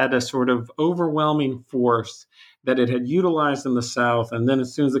U.S. had a sort of overwhelming force that it had utilized in the South, and then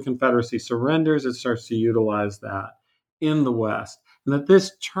as soon as the Confederacy surrenders, it starts to utilize that in the West. And that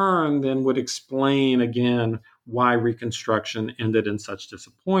this turn then would explain again why Reconstruction ended in such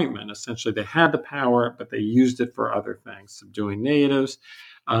disappointment. Essentially, they had the power, but they used it for other things, subduing natives,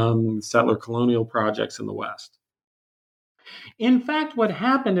 settler colonial projects in the West. In fact, what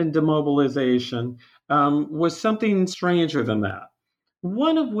happened in demobilization was something stranger than that.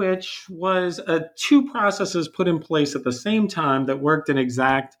 One of which was two processes put in place at the same time that worked in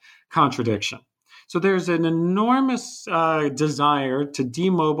exact contradiction. So there's an enormous desire to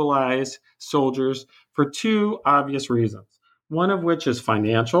demobilize soldiers for two obvious reasons. One of which is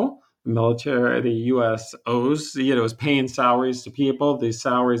financial. The U.S. owes, is paying salaries to people. These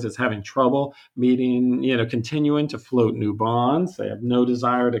salaries is having trouble meeting, continuing to float new bonds. They have no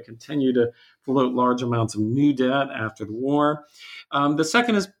desire to continue to float large amounts of new debt after the war. The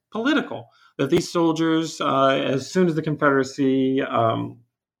second is political, that these soldiers, as soon as the Confederacy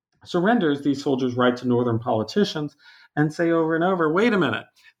surrenders, these soldiers write to Northern politicians and say over and over, wait a minute,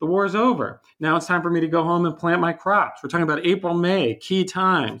 the war is over. Now it's time for me to go home and plant my crops. We're talking about April, May, key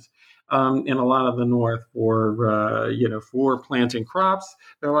times in a lot of the North for planting crops.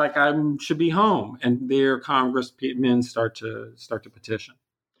 They're like, I should be home. And their congressmen start to petition.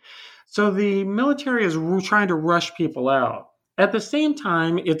 So the military is trying to rush people out. At the same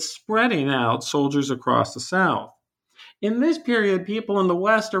time, it's spreading out soldiers across the South. In this period, people in the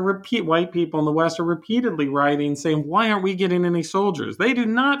West white people in the West are repeatedly writing saying, why aren't we getting any soldiers? They do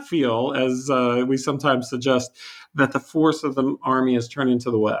not feel, as we sometimes suggest, that the force of the Army is turning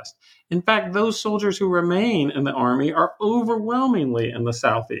to the West. In fact, those soldiers who remain in the Army are overwhelmingly in the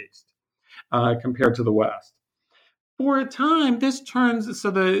Southeast compared to the West. For a time, this turns,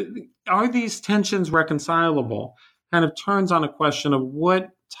 are these tensions reconcilable? Kind of turns on a question of what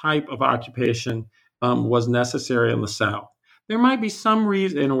type of occupation was necessary in the South. There might be some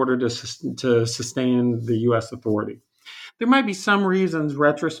reason in order to sustain the U.S. authority. There might be some reasons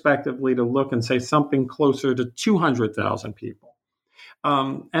retrospectively to look and say something closer to 200,000 people.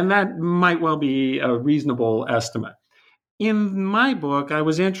 And that might well be a reasonable estimate. In my book, I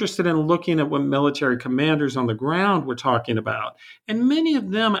was interested in looking at what military commanders on the ground were talking about. And many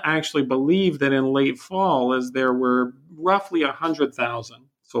of them actually believed that in late fall, as there were roughly 100,000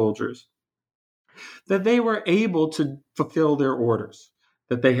 soldiers, that they were able to fulfill their orders,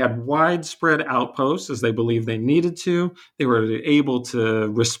 that they had widespread outposts as they believed they needed to. They were able to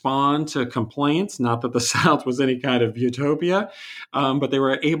respond to complaints, not that the South was any kind of utopia, but they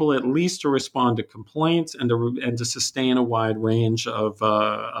were able at least to respond to complaints and to sustain a wide range of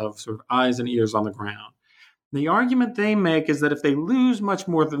sort of eyes and ears on the ground. The argument they make is that if they lose much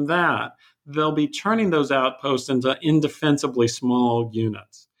more than that, they'll be turning those outposts into indefensibly small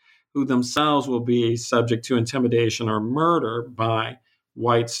units who themselves will be subject to intimidation or murder by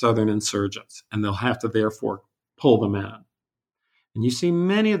white Southern insurgents, and they'll have to therefore pull them in. And you see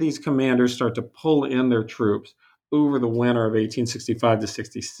many of these commanders start to pull in their troops over the winter of 1865 to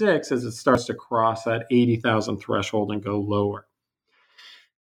 66 as it starts to cross that 80,000 threshold and go lower.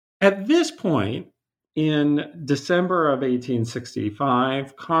 At this point, in December of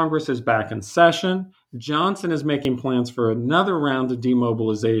 1865, Congress is back in session. Johnson is making plans for another round of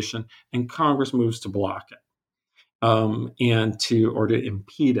demobilization, and Congress moves to block it or to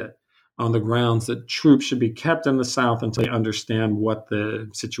impede it on the grounds that troops should be kept in the South until they understand what the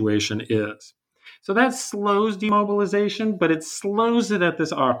situation is. So that slows demobilization, but it slows it at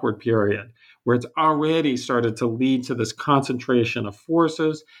this awkward period where it's already started to lead to this concentration of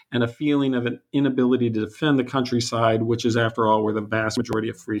forces and a feeling of an inability to defend the countryside, which is, after all, where the vast majority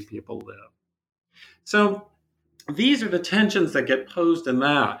of free people live. So these are the tensions that get posed in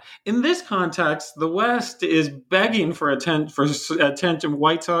that. In this context, the West is begging for attention.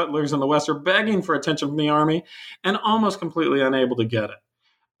 White settlers in the West are begging for attention from the Army and almost completely unable to get it.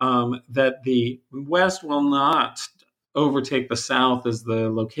 That the West will not overtake the South as the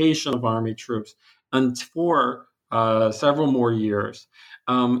location of Army troops for several more years.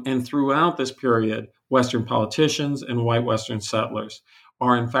 And throughout this period, Western politicians and white Western settlers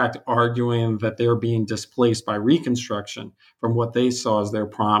are in fact arguing that they're being displaced by Reconstruction from what they saw as their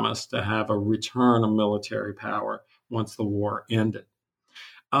promise to have a return of military power once the war ended.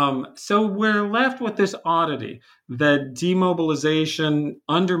 So we're left with this oddity that demobilization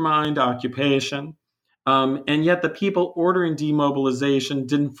undermined occupation, and yet the people ordering demobilization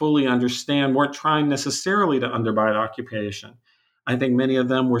didn't fully understand, weren't trying necessarily to undermine occupation. I think many of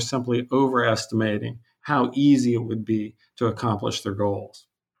them were simply overestimating how easy it would be to accomplish their goals.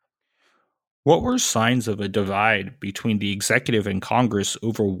 What were signs of a divide between the executive and Congress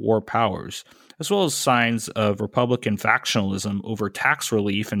over war powers, as well as signs of Republican factionalism over tax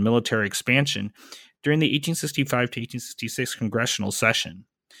relief and military expansion during the 1865 to 1866 congressional session?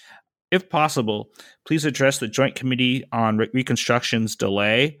 If possible, please address the Joint Committee on Reconstruction's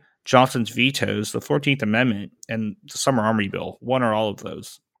delay, Johnson's vetoes, the 14th Amendment, and the Summer Army Bill, one or all of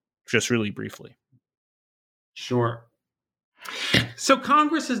those, just really briefly. Sure. So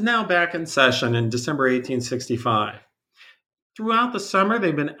Congress is now back in session in December 1865. Throughout the summer,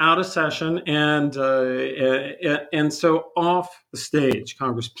 they've been out of session and so off the stage.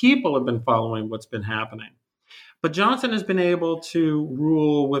 Congress people have been following what's been happening. But Johnson has been able to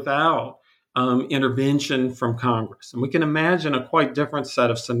rule without intervention from Congress. And we can imagine a quite different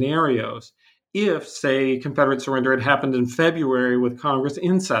set of scenarios if, say, Confederate surrender had happened in February with Congress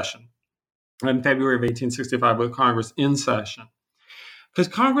in session, in February of 1865 with Congress in session. Because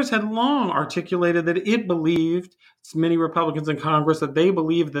Congress had long articulated that it believed, many Republicans in Congress, that they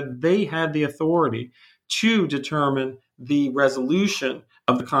believed that they had the authority to determine the resolution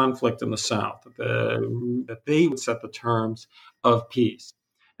of the conflict in the South, that they would set the terms of peace.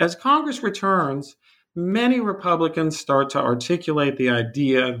 As Congress returns, many Republicans start to articulate the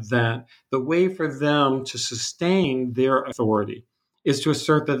idea that the way for them to sustain their authority is to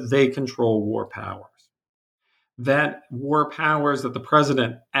assert that they control war powers. That war powers that the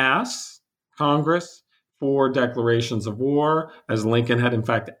president asks Congress for declarations of war, as Lincoln had in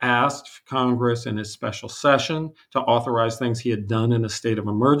fact asked Congress in his special session to authorize things he had done in a state of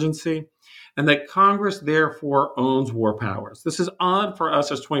emergency, and that Congress therefore owns war powers. This is odd for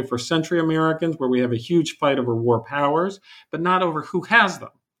us as 21st century Americans, where we have a huge fight over war powers, but not over who has them.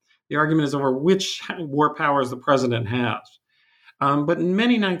 The argument is over which war powers the president has. But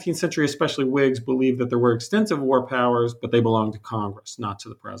many 19th century, especially Whigs, believed that there were extensive war powers, but they belonged to Congress, not to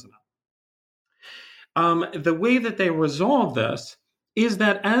the president. The way that they resolve this is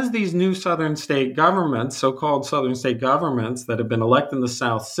that as these new Southern state governments, so-called Southern state governments that have been elected in the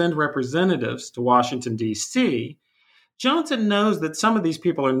South, send representatives to Washington, D.C., Johnson knows that some of these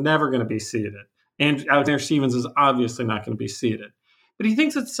people are never going to be seated. And Alexander Stephens is obviously not going to be seated. But he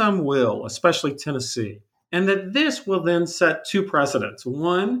thinks that some will, especially Tennessee. And that this will then set two precedents.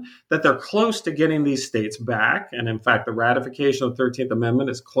 One, that they're close to getting these states back. And in fact, the ratification of the 13th Amendment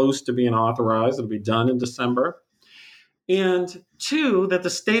is close to being authorized. It'll be done in December. And two, that the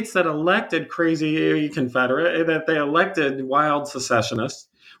states that elected crazy Confederate, that they elected wild secessionists,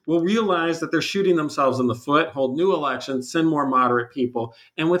 will realize that they're shooting themselves in the foot, hold new elections, send more moderate people.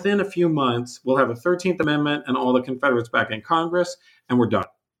 And within a few months, we'll have a 13th Amendment and all the Confederates back in Congress, and we're done.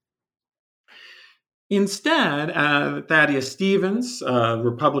 Instead, Thaddeus Stevens,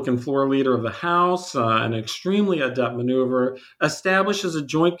 Republican floor leader of the House, an extremely adept maneuver, establishes a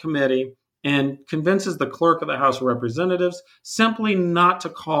joint committee and convinces the clerk of the House of Representatives simply not to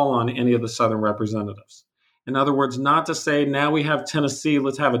call on any of the Southern representatives. In other words, not to say, now we have Tennessee,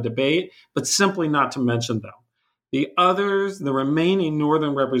 let's have a debate, but simply not to mention them. The others, the remaining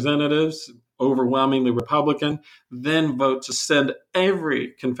Northern representatives, overwhelmingly Republican, then vote to send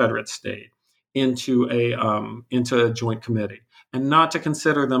every Confederate state into a joint committee and not to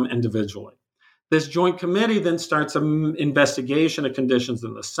consider them individually. This joint committee then starts an investigation of conditions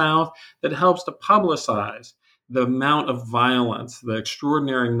in the South that helps to publicize the amount of violence, the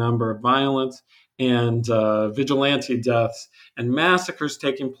extraordinary number of violence and vigilante deaths and massacres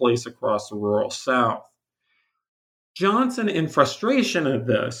taking place across the rural South. Johnson, in frustration at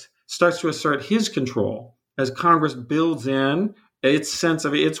this, starts to assert his control as Congress builds in its sense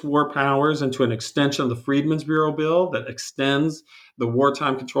of its war powers into an extension of the Freedmen's Bureau bill that extends the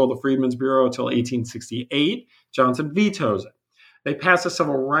wartime control of the Freedmen's Bureau until 1868. Johnson vetoes it. They pass a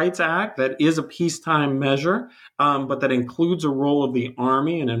Civil Rights Act that is a peacetime measure, but that includes a role of the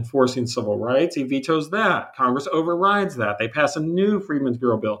Army in enforcing civil rights. He vetoes that. Congress overrides that. They pass a new Freedmen's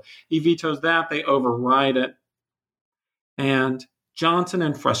Bureau bill. He vetoes that. They override it. And Johnson,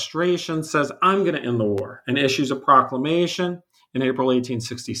 in frustration, says, I'm going to end the war, and issues a proclamation in April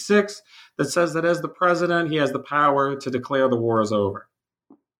 1866 that says that as the president, he has the power to declare the war is over.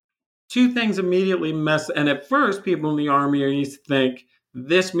 Two things immediately and at first, people in the Army used to think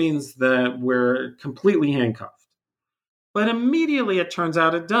this means that we're completely handcuffed. But immediately it turns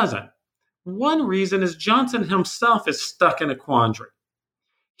out it doesn't. One reason is Johnson himself is stuck in a quandary.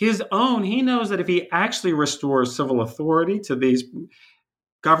 He knows that if he actually restores civil authority to these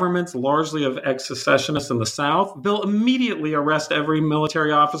governments, largely of ex-secessionists in the South, they'll immediately arrest every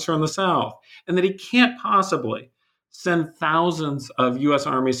military officer in the South, and that he can't possibly send thousands of U.S.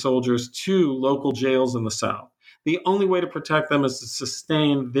 Army soldiers to local jails in the South. The only way to protect them is to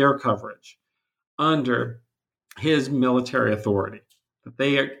sustain their coverage under his military authority, that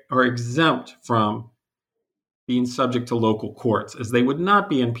they are exempt from being subject to local courts, as they would not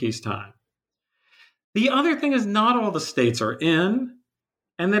be in peacetime. The other thing is not all the states are in,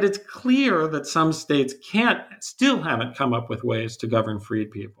 and that it's clear that some states still haven't come up with ways to govern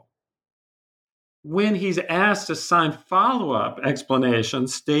freed people. When he's asked to sign follow-up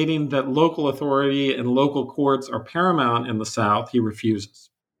explanations stating that local authority and local courts are paramount in the South, he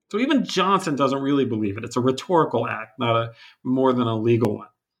refuses. So even Johnson doesn't really believe it. It's a rhetorical act, not more than a legal one.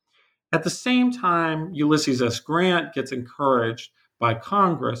 At the same time, Ulysses S. Grant gets encouraged by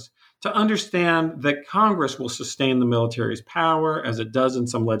Congress to understand that Congress will sustain the military's power, as it does in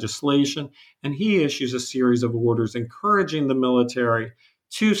some legislation, and he issues a series of orders encouraging the military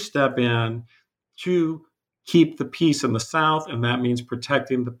to step in to keep the peace in the South, and that means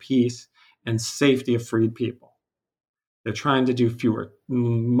protecting the peace and safety of freed people. They're trying to do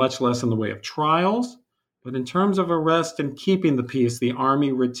much less in the way of trials, but in terms of arrest and keeping the peace, the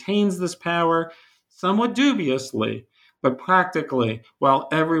Army retains this power somewhat dubiously, but practically, while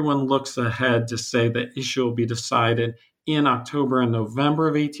everyone looks ahead to say the issue will be decided in October and November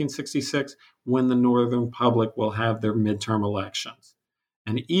of 1866, when the Northern public will have their midterm elections.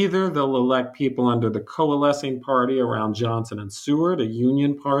 And either they'll elect people under the coalescing party around Johnson and Seward, a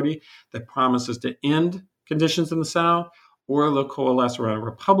Union party that promises to end conditions in the South, or they'll coalesce around a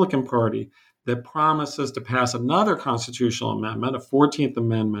Republican party that promises to pass another constitutional amendment, a 14th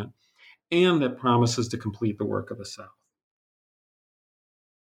Amendment, and that promises to complete the work of the South.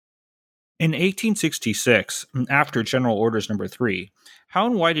 In 1866, after General Orders No. 3, how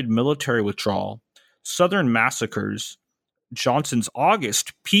and why did military withdrawal, Southern massacres, Johnson's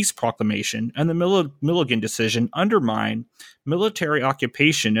August peace proclamation, and the Milligan decision undermine military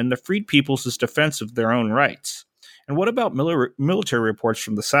occupation and the freed people's defense of their own rights? And what about military reports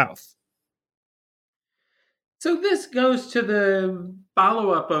from the South? So this goes to the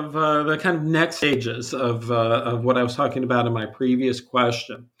follow-up of the kind of next stages of what I was talking about in my previous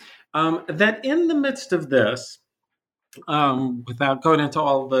question. That in the midst of this, without going into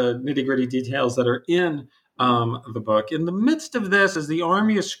all the nitty-gritty details that are in the book, in the midst of this, as the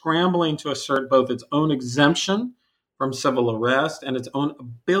Army is scrambling to assert both its own exemption from civil arrest and its own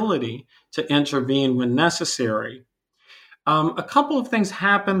ability to intervene when necessary, a couple of things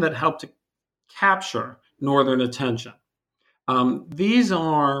happen that help to capture Northern attention. These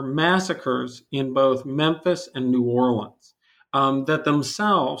are massacres in both Memphis and New Orleans that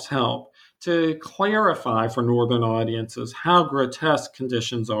themselves help to clarify for Northern audiences how grotesque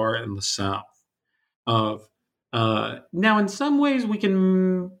conditions are in the South. Now, in some ways, we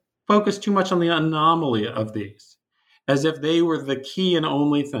can focus too much on the anomaly of these, as if they were the key and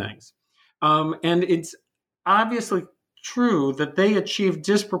only things. And it's obviously true that they achieved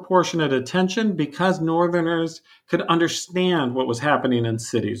disproportionate attention because Northerners could understand what was happening in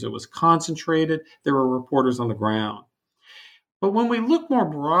cities. It was concentrated, there were reporters on the ground. But when we look more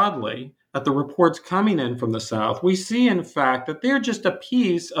broadly at the reports coming in from the South, we see, in fact, that they're just a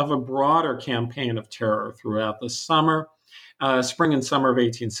piece of a broader campaign of terror throughout the spring and summer of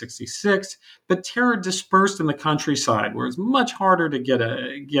 1866. But terror dispersed in the countryside, where it's much harder to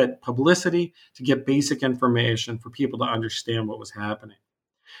get publicity, to get basic information for people to understand what was happening.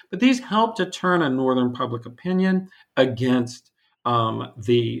 But these helped to turn a Northern public opinion against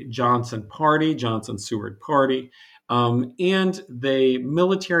the Johnson-Seward party. And the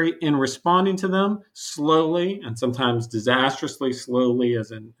military, in responding to them slowly and sometimes disastrously slowly,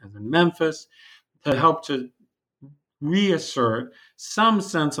 as in Memphis, to help to reassert some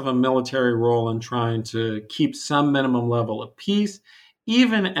sense of a military role in trying to keep some minimum level of peace,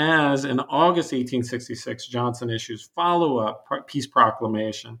 even as in August 1866, Johnson issues follow-up peace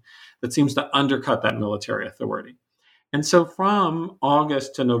proclamation that seems to undercut that military authority. And so from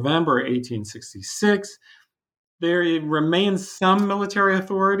August to November 1866, there remains some military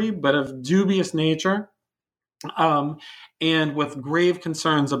authority, but of dubious nature, and with grave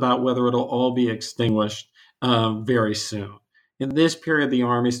concerns about whether it'll all be extinguished very soon. In this period, the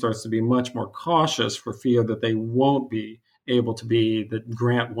Army starts to be much more cautious for fear that that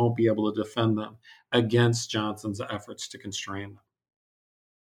Grant won't be able to defend them against Johnson's efforts to constrain them.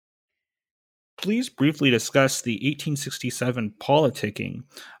 Please briefly discuss the 1867 politicking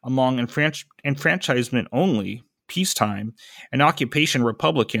among enfranchisement only, peacetime, and occupation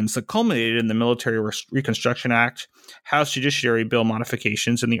Republicans that culminated in the Military Reconstruction Act, House Judiciary Bill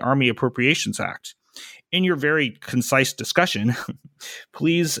modifications, and the Army Appropriations Act. In your very concise discussion,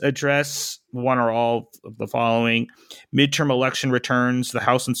 please address one or all of the following: midterm election returns, the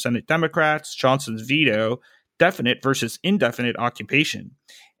House and Senate Democrats, Johnson's veto, definite versus indefinite occupation,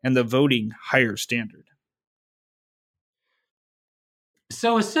 and the voting higher standard.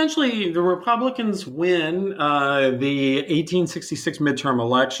 So essentially, the Republicans win the 1866 midterm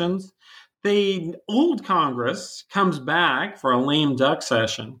elections. The old Congress comes back for a lame duck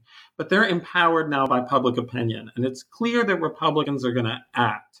session, but they're empowered now by public opinion. And it's clear that Republicans are going to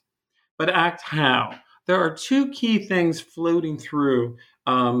act. But act how? There are two key things floating through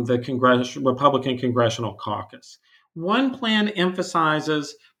the Republican Congressional Caucus. One plan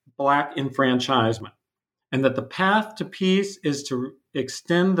emphasizes Black enfranchisement, and that the path to peace is to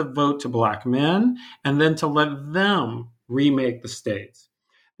extend the vote to Black men and then to let them remake the states.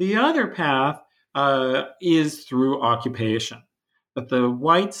 The other path is through occupation, that the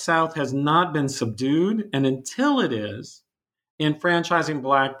white South has not been subdued, and until it is, enfranchising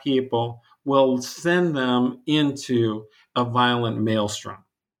Black people will send them into a violent maelstrom.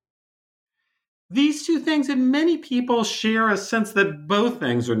 These two things, and many people share a sense that both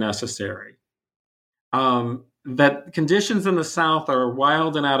things are necessary. That conditions in the South are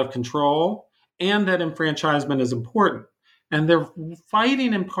wild and out of control, and that enfranchisement is important. And they're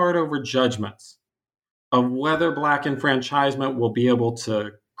fighting in part over judgments of whether Black enfranchisement will be able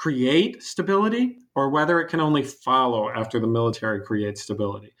to create stability or whether it can only follow after the military creates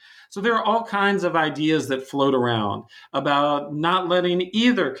stability. So there are all kinds of ideas that float around about not letting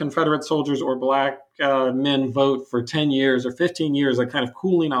either Confederate soldiers or Black men vote for 10 years or 15 years, a kind of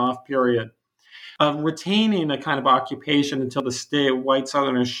cooling off period, of retaining a kind of occupation until the white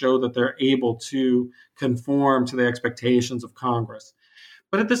Southerners show that they're able to conform to the expectations of Congress.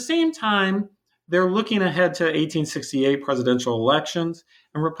 But at the same time, they're looking ahead to 1868 presidential elections,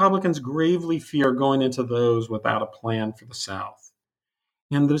 and Republicans gravely fear going into those without a plan for the South.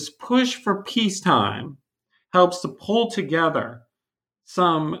 And this push for peacetime helps to pull together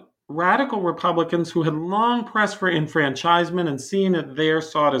some radical Republicans who had long pressed for enfranchisement and seen it there,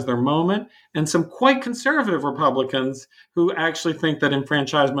 saw it as their moment, and some quite conservative Republicans who actually think that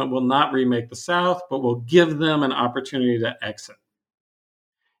enfranchisement will not remake the South, but will give them an opportunity to exit.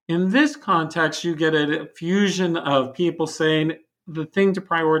 In this context, you get a fusion of people saying the thing to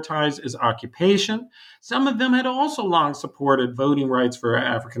prioritize is occupation. Some of them had also long supported voting rights for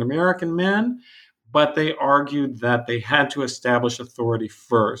African American men, but they argued that they had to establish authority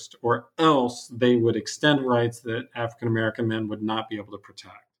first, or else they would extend rights that African American men would not be able to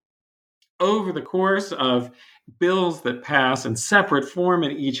protect. Over the course of bills that pass in separate form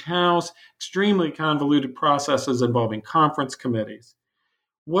in each house, extremely convoluted processes involving conference committees,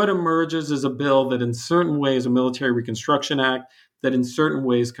 what emerges is a bill that in certain ways, a Military Reconstruction Act, that in certain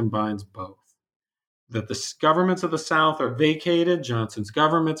ways combines both. That the governments of the South are vacated, Johnson's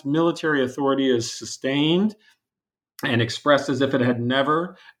government's military authority is sustained and expressed as if it had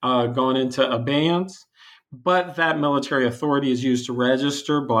never gone into abeyance, but that military authority is used to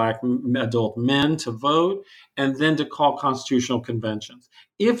register Black adult men to vote and then to call constitutional conventions.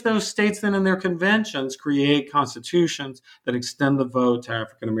 If those states then in their conventions create constitutions that extend the vote to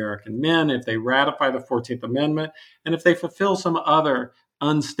African American men, if they ratify the 14th Amendment, and if they fulfill some other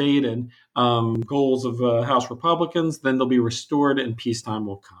unstated goals of House Republicans, then they'll be restored and peacetime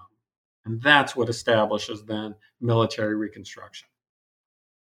will come. And that's what establishes then military reconstruction.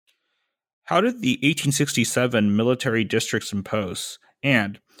 How did the 1867 military districts impose,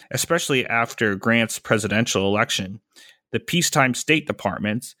 and especially after Grant's presidential election, the peacetime State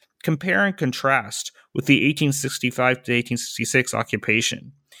Departments, compare and contrast with the 1865 to 1866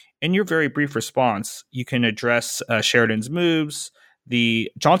 occupation? In your very brief response, you can address Sheridan's moves,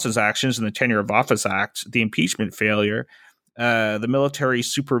 the Johnson's actions in the Tenure of Office Act, the impeachment failure, the military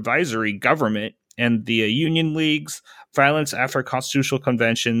supervisory government, and the Union Leagues, violence after constitutional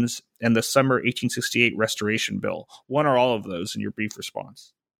conventions, and the summer 1868 Restoration Bill. One or all of those in your brief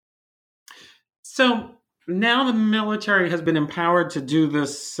response. So now the military has been empowered to do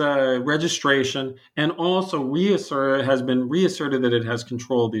this registration, and also has been reasserted that it has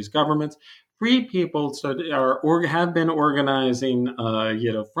control of these governments. Free people have been organizing,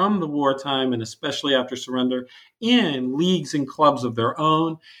 from the wartime and especially after surrender, in leagues and clubs of their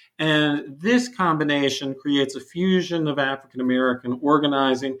own. And this combination creates a fusion of African American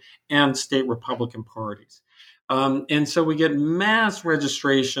organizing and state Republican parties. And so we get mass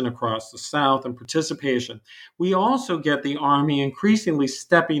registration across the South and participation. We also get the Army increasingly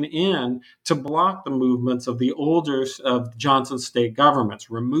stepping in to block the movements of the older of Johnson's state governments,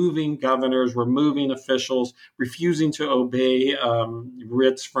 removing governors, removing officials, refusing to obey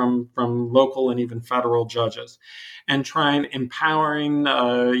writs from local and even federal judges, and empowering,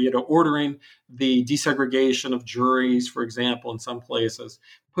 ordering the desegregation of juries, for example, in some places,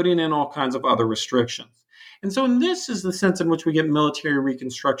 putting in all kinds of other restrictions. And so this is the sense in which we get military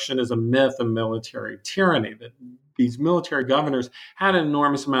reconstruction as a myth of military tyranny, that these military governors had an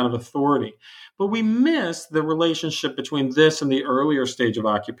enormous amount of authority. But we miss the relationship between this and the earlier stage of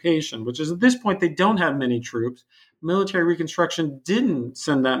occupation, which is at this point they don't have many troops. Military reconstruction didn't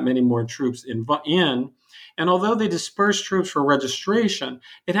send that many more troops in. And although they dispersed troops for registration,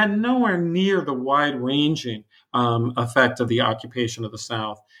 it had nowhere near the wide-ranging effect of the occupation of the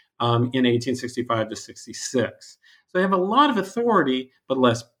South in 1865 to 66. So they have a lot of authority, but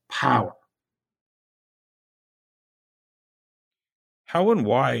less power. How and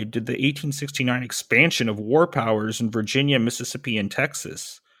why did the 1869 expansion of war powers in Virginia, Mississippi, and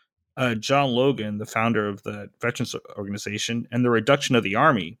Texas, John Logan, the founder of the Veterans Organization, and the reduction of the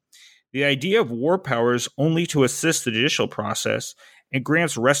Army, the idea of war powers only to assist the judicial process, and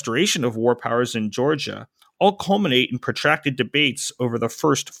Grant's restoration of war powers in Georgia, all culminate in protracted debates over the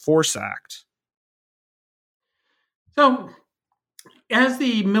First Force Act? So, as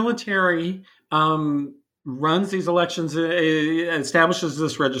the military runs these elections, establishes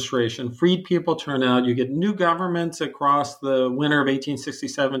this registration, freed people turn out, you get new governments across the winter of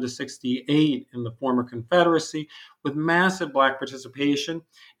 1867 to 68 in the former Confederacy with massive Black participation,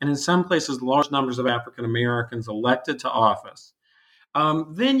 and in some places, large numbers of African Americans elected to office.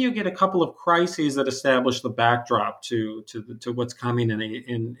 Then you get a couple of crises that establish the backdrop to what's coming in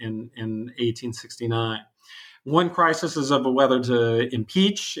 1869. One crisis is of whether to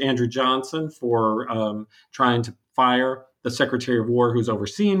impeach Andrew Johnson for trying to fire the Secretary of War who's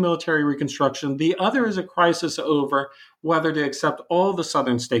overseeing military reconstruction. The other is a crisis over whether to accept all the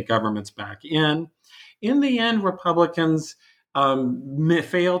Southern state governments back in. In the end, Republicans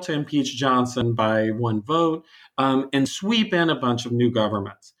fail to impeach Johnson by one vote and sweep in a bunch of new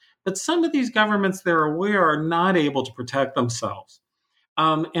governments. But some of these governments, they're aware, are not able to protect themselves.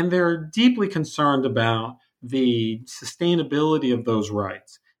 And they're deeply concerned about the sustainability of those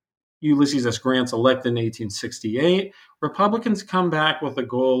rights. Ulysses S. Grant's elected in 1868. Republicans come back with the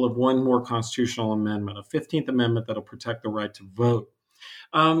goal of one more constitutional amendment, a 15th Amendment that'll protect the right to vote.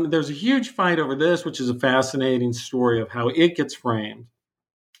 There's a huge fight over this, which is a fascinating story of how it gets framed.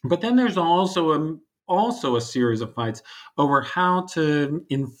 But then there's also a series of fights over how to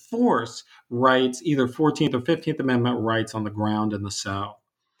enforce rights, either 14th or 15th Amendment rights on the ground in the South.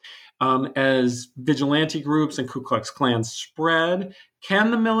 As vigilante groups and Ku Klux Klan spread,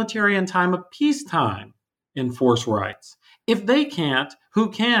 can the military in time of peacetime enforce rights? If they can't, who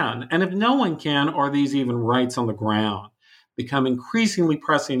can? And if no one can, are these even rights on the ground? Become increasingly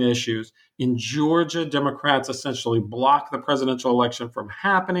pressing issues. In Georgia, Democrats essentially block the presidential election from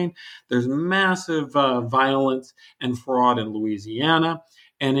happening. There's massive violence and fraud in Louisiana.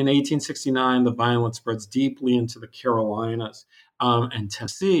 And in 1869, the violence spreads deeply into the Carolinas and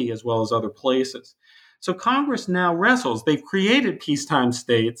Tennessee, as well as other places. So Congress now wrestles. They've created peacetime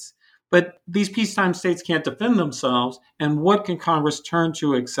states, but these peacetime states can't defend themselves. And what can Congress turn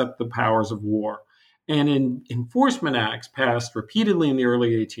to except the powers of war? And in enforcement acts passed repeatedly in the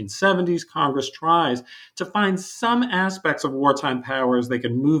early 1870s, Congress tries to find some aspects of wartime powers they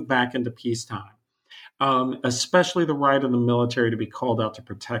can move back into peacetime, especially the right of the military to be called out to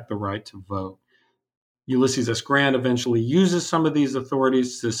protect the right to vote. Ulysses S. Grant eventually uses some of these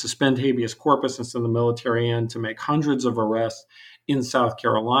authorities to suspend habeas corpus and send the military in to make hundreds of arrests in South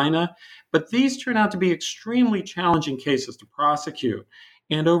Carolina. But these turn out to be extremely challenging cases to prosecute.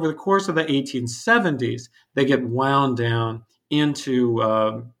 And over the course of the 1870s, they get wound down in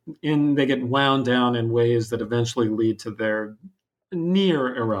ways that eventually lead to their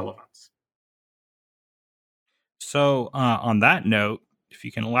near irrelevance. So, on that note, if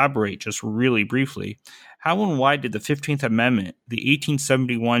you can elaborate just really briefly, how and why did the 15th Amendment, the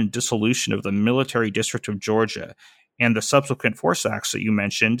 1871 dissolution of the Military District of Georgia, and the subsequent force acts that you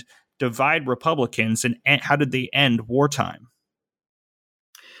mentioned divide Republicans, and how did they end wartime?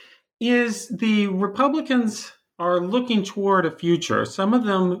 Is the Republicans are looking toward a future. Some of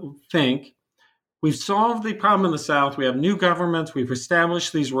them think we've solved the problem in the South. We have new governments. We've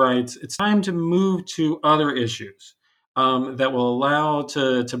established these rights. It's time to move to other issues that will allow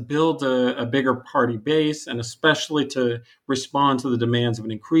to build a bigger party base, and especially to respond to the demands of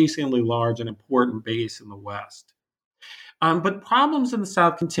an increasingly large and important base in the West. But problems in the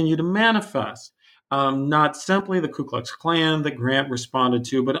South continue to manifest. Not simply the Ku Klux Klan that Grant responded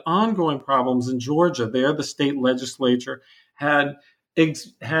to, but ongoing problems in Georgia. There, the state legislature had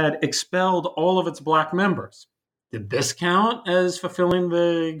expelled all of its black members. Did this count as fulfilling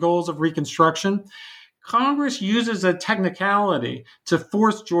the goals of Reconstruction? Congress uses a technicality to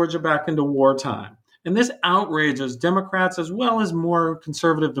force Georgia back into wartime. And this outrages Democrats as well as more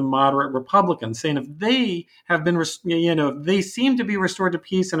conservative to moderate Republicans, saying if they have been, if they seem to be restored to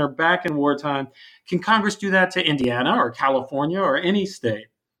peace and are back in wartime, can Congress do that to Indiana or California or any state?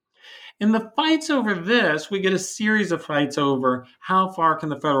 In the fights over this, we get a series of fights over how far can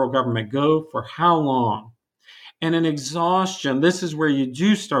the federal government go for how long. And in exhaustion, this is where you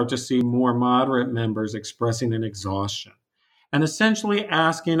do start to see more moderate members expressing an exhaustion and essentially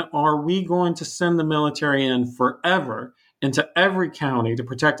asking, are we going to send the military in forever into every county to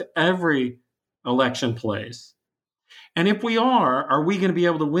protect every election place? And if we are we going to be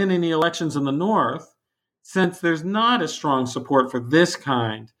able to win any elections in the North, since there's not a strong support for this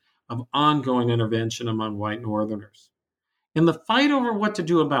kind of ongoing intervention among white Northerners? In the fight over what to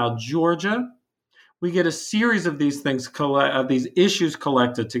do about Georgia, we get a series of these things, of these issues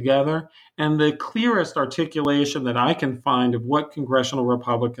collected together, and the clearest articulation that I can find of what congressional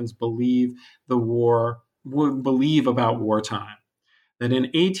Republicans believe about wartime. That in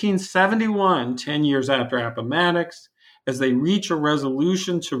 1871, 10 years after Appomattox, as they reach a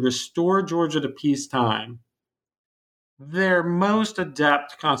resolution to restore Georgia to peacetime, their most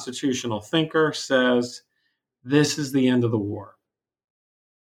adept constitutional thinker says, this is the end of the war.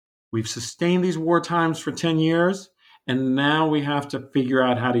 We've sustained these war times for 10 years, and now we have to figure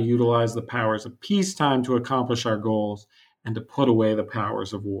out how to utilize the powers of peacetime to accomplish our goals and to put away the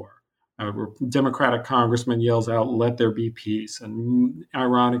powers of war. A Democratic congressman yells out, let there be peace, an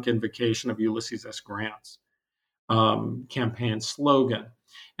ironic invocation of Ulysses S. Grant's campaign slogan.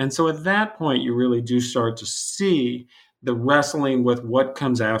 And so at that point, you really do start to see the wrestling with what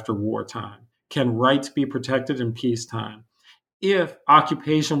comes after wartime. Can rights be protected in peacetime? If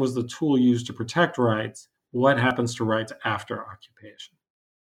occupation was the tool used to protect rights, what happens to rights after occupation?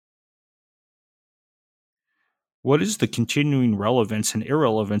 What is the continuing relevance and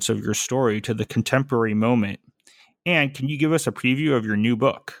irrelevance of your story to the contemporary moment? And can you give us a preview of your new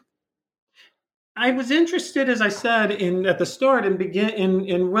book? I was interested, as I said at the start,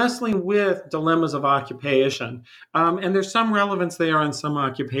 in wrestling with dilemmas of occupation, and there's some relevance there on some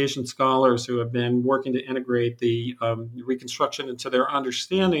occupation scholars who have been working to integrate the Reconstruction into their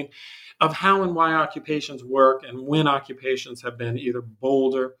understanding of how and why occupations work and when occupations have been either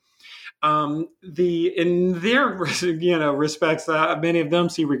bolder. In their respects, many of them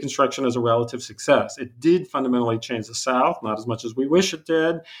see Reconstruction as a relative success. It did fundamentally change the South, not as much as we wish it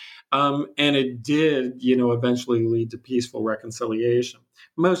did. And it did, eventually lead to peaceful reconciliation.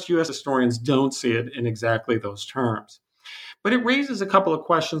 Most U.S. historians don't see it in exactly those terms. But it raises a couple of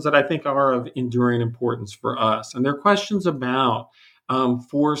questions that I think are of enduring importance for us. And they're questions about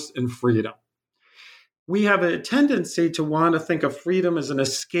force and freedom. We have a tendency to want to think of freedom as an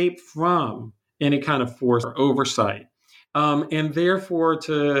escape from any kind of force or oversight. and therefore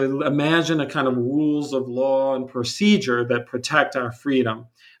to imagine a kind of rules of law and procedure that protect our freedom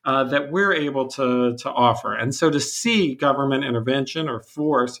that we're able to offer. And so to see government intervention or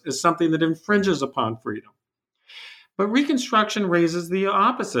force is something that infringes upon freedom. But Reconstruction raises the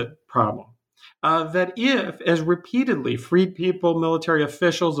opposite problem. That if, as repeatedly freed people, military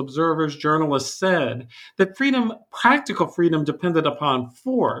officials, observers, journalists said, that freedom, practical freedom, depended upon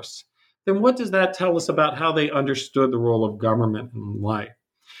force, then what does that tell us about how they understood the role of government in life?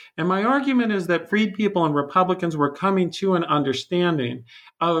 And my argument is that freed people and Republicans were coming to an understanding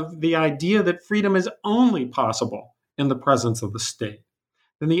of the idea that freedom is only possible in the presence of the state.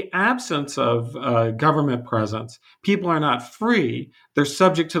 In the absence of government presence, people are not free. They're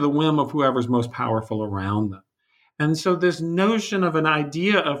subject to the whim of whoever's most powerful around them. And so, this notion of an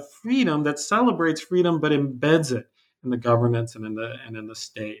idea of freedom that celebrates freedom but embeds it in the governance and in the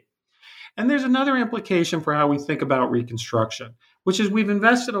state. And there's another implication for how we think about Reconstruction, which is we've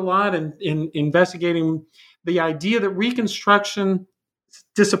invested a lot in investigating the idea that Reconstruction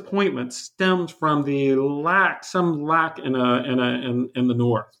disappointment stems from some lack in the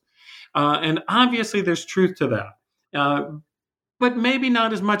North, and obviously there's truth to that, but maybe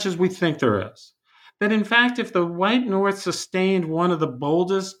not as much as we think there is. That in fact, if the white North sustained one of the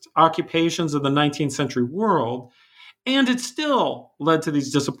boldest occupations of the 19th century world, and it still led to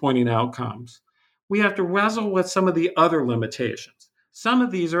these disappointing outcomes, we have to wrestle with some of the other limitations. Some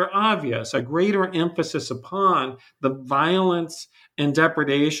of these are obvious, a greater emphasis upon the violence and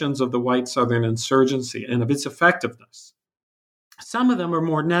depredations of the white Southern insurgency and of its effectiveness. Some of them are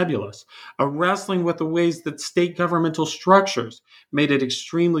more nebulous, a wrestling with the ways that state governmental structures made it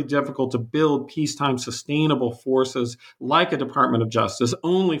extremely difficult to build peacetime sustainable forces like a Department of Justice,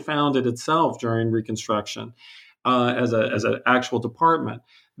 only founded itself during Reconstruction as an actual department,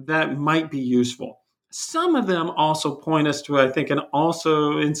 that might be useful. Some of them also point us to, I think, and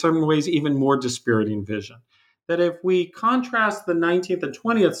also in some ways even more dispiriting vision. That if we contrast the 19th and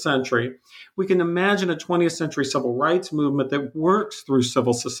 20th century, we can imagine a 20th century civil rights movement that works through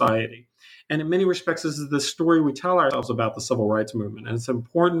civil society. And in many respects, this is the story we tell ourselves about the civil rights movement. And it's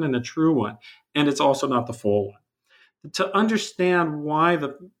important and a true one. And it's also not the full one. To understand why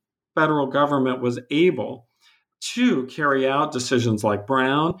the federal government was able to carry out decisions like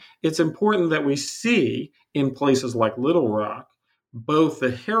Brown, it's important that we see in places like Little Rock both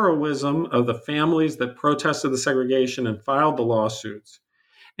the heroism of the families that protested the segregation and filed the lawsuits,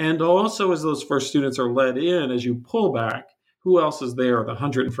 and also as those first students are led in, as you pull back, who else is there? The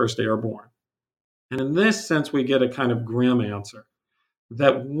 101st Airborne. And in this sense, we get a kind of grim answer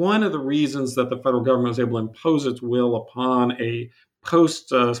that one of the reasons that the federal government was able to impose its will upon a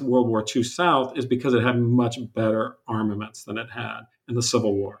post-World War II South is because it had much better armaments than it had in the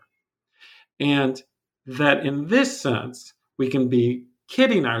Civil War. And that in this sense, we can be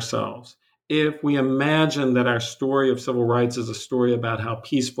kidding ourselves if we imagine that our story of civil rights is a story about how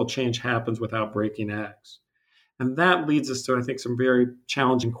peaceful change happens without breaking eggs. And that leads us to, I think, some very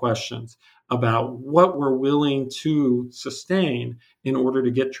challenging questions about what we're willing to sustain in order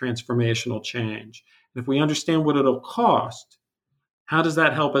to get transformational change. And if we understand what it'll cost, how does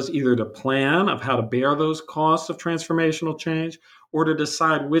that help us either to plan of how to bear those costs of transformational change or to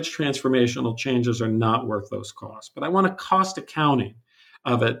decide which transformational changes are not worth those costs? But I want a cost accounting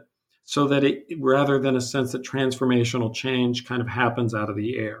of it so that it, rather than a sense that transformational change kind of happens out of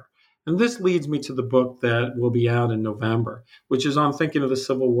the air. And this leads me to the book that will be out in November, which is on thinking of the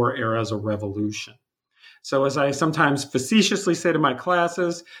Civil War era as a revolution. So as I sometimes facetiously say to my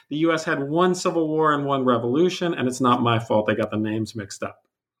classes, the U.S. had one civil war and one revolution, and it's not my fault they got the names mixed up.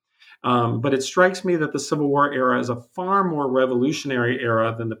 But it strikes me that the Civil War era is a far more revolutionary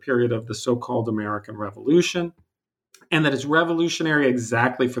era than the period of the so-called American Revolution, and that it's revolutionary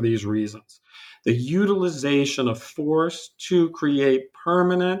exactly for these reasons. The utilization of force to create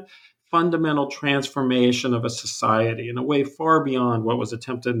permanent, fundamental transformation of a society in a way far beyond what was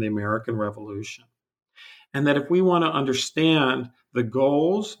attempted in the American Revolution. And that if we want to understand the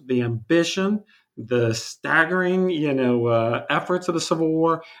goals, the ambition, the staggering, efforts of the Civil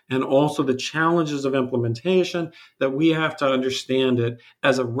War, and also the challenges of implementation, that we have to understand it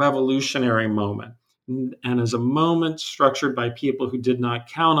as a revolutionary moment and as a moment structured by people who did not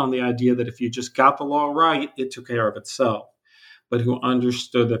count on the idea that if you just got the law right, it took care of itself, but who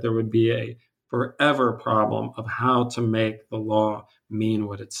understood that there would be a forever problem of how to make the law mean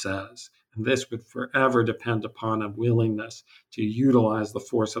what it says. And this would forever depend upon a willingness to utilize the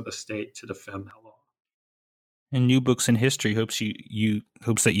force of the state to defend that law. And New Books in History hopes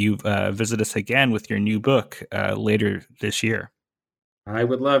that you visit us again with your new book later this year. I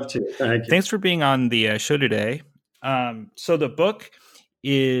would love to. Thank you. Thanks for being on the show today. So the book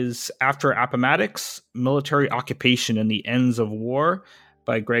is After Appomattox, Military Occupation and the Ends of War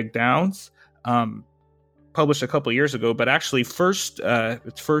by Greg Downs. Published a couple years ago, but actually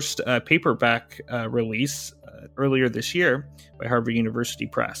its first paperback release earlier this year by Harvard University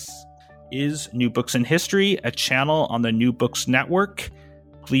Press. Is New Books in History, a channel on the New Books Network.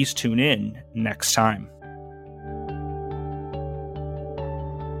 Please tune in next time.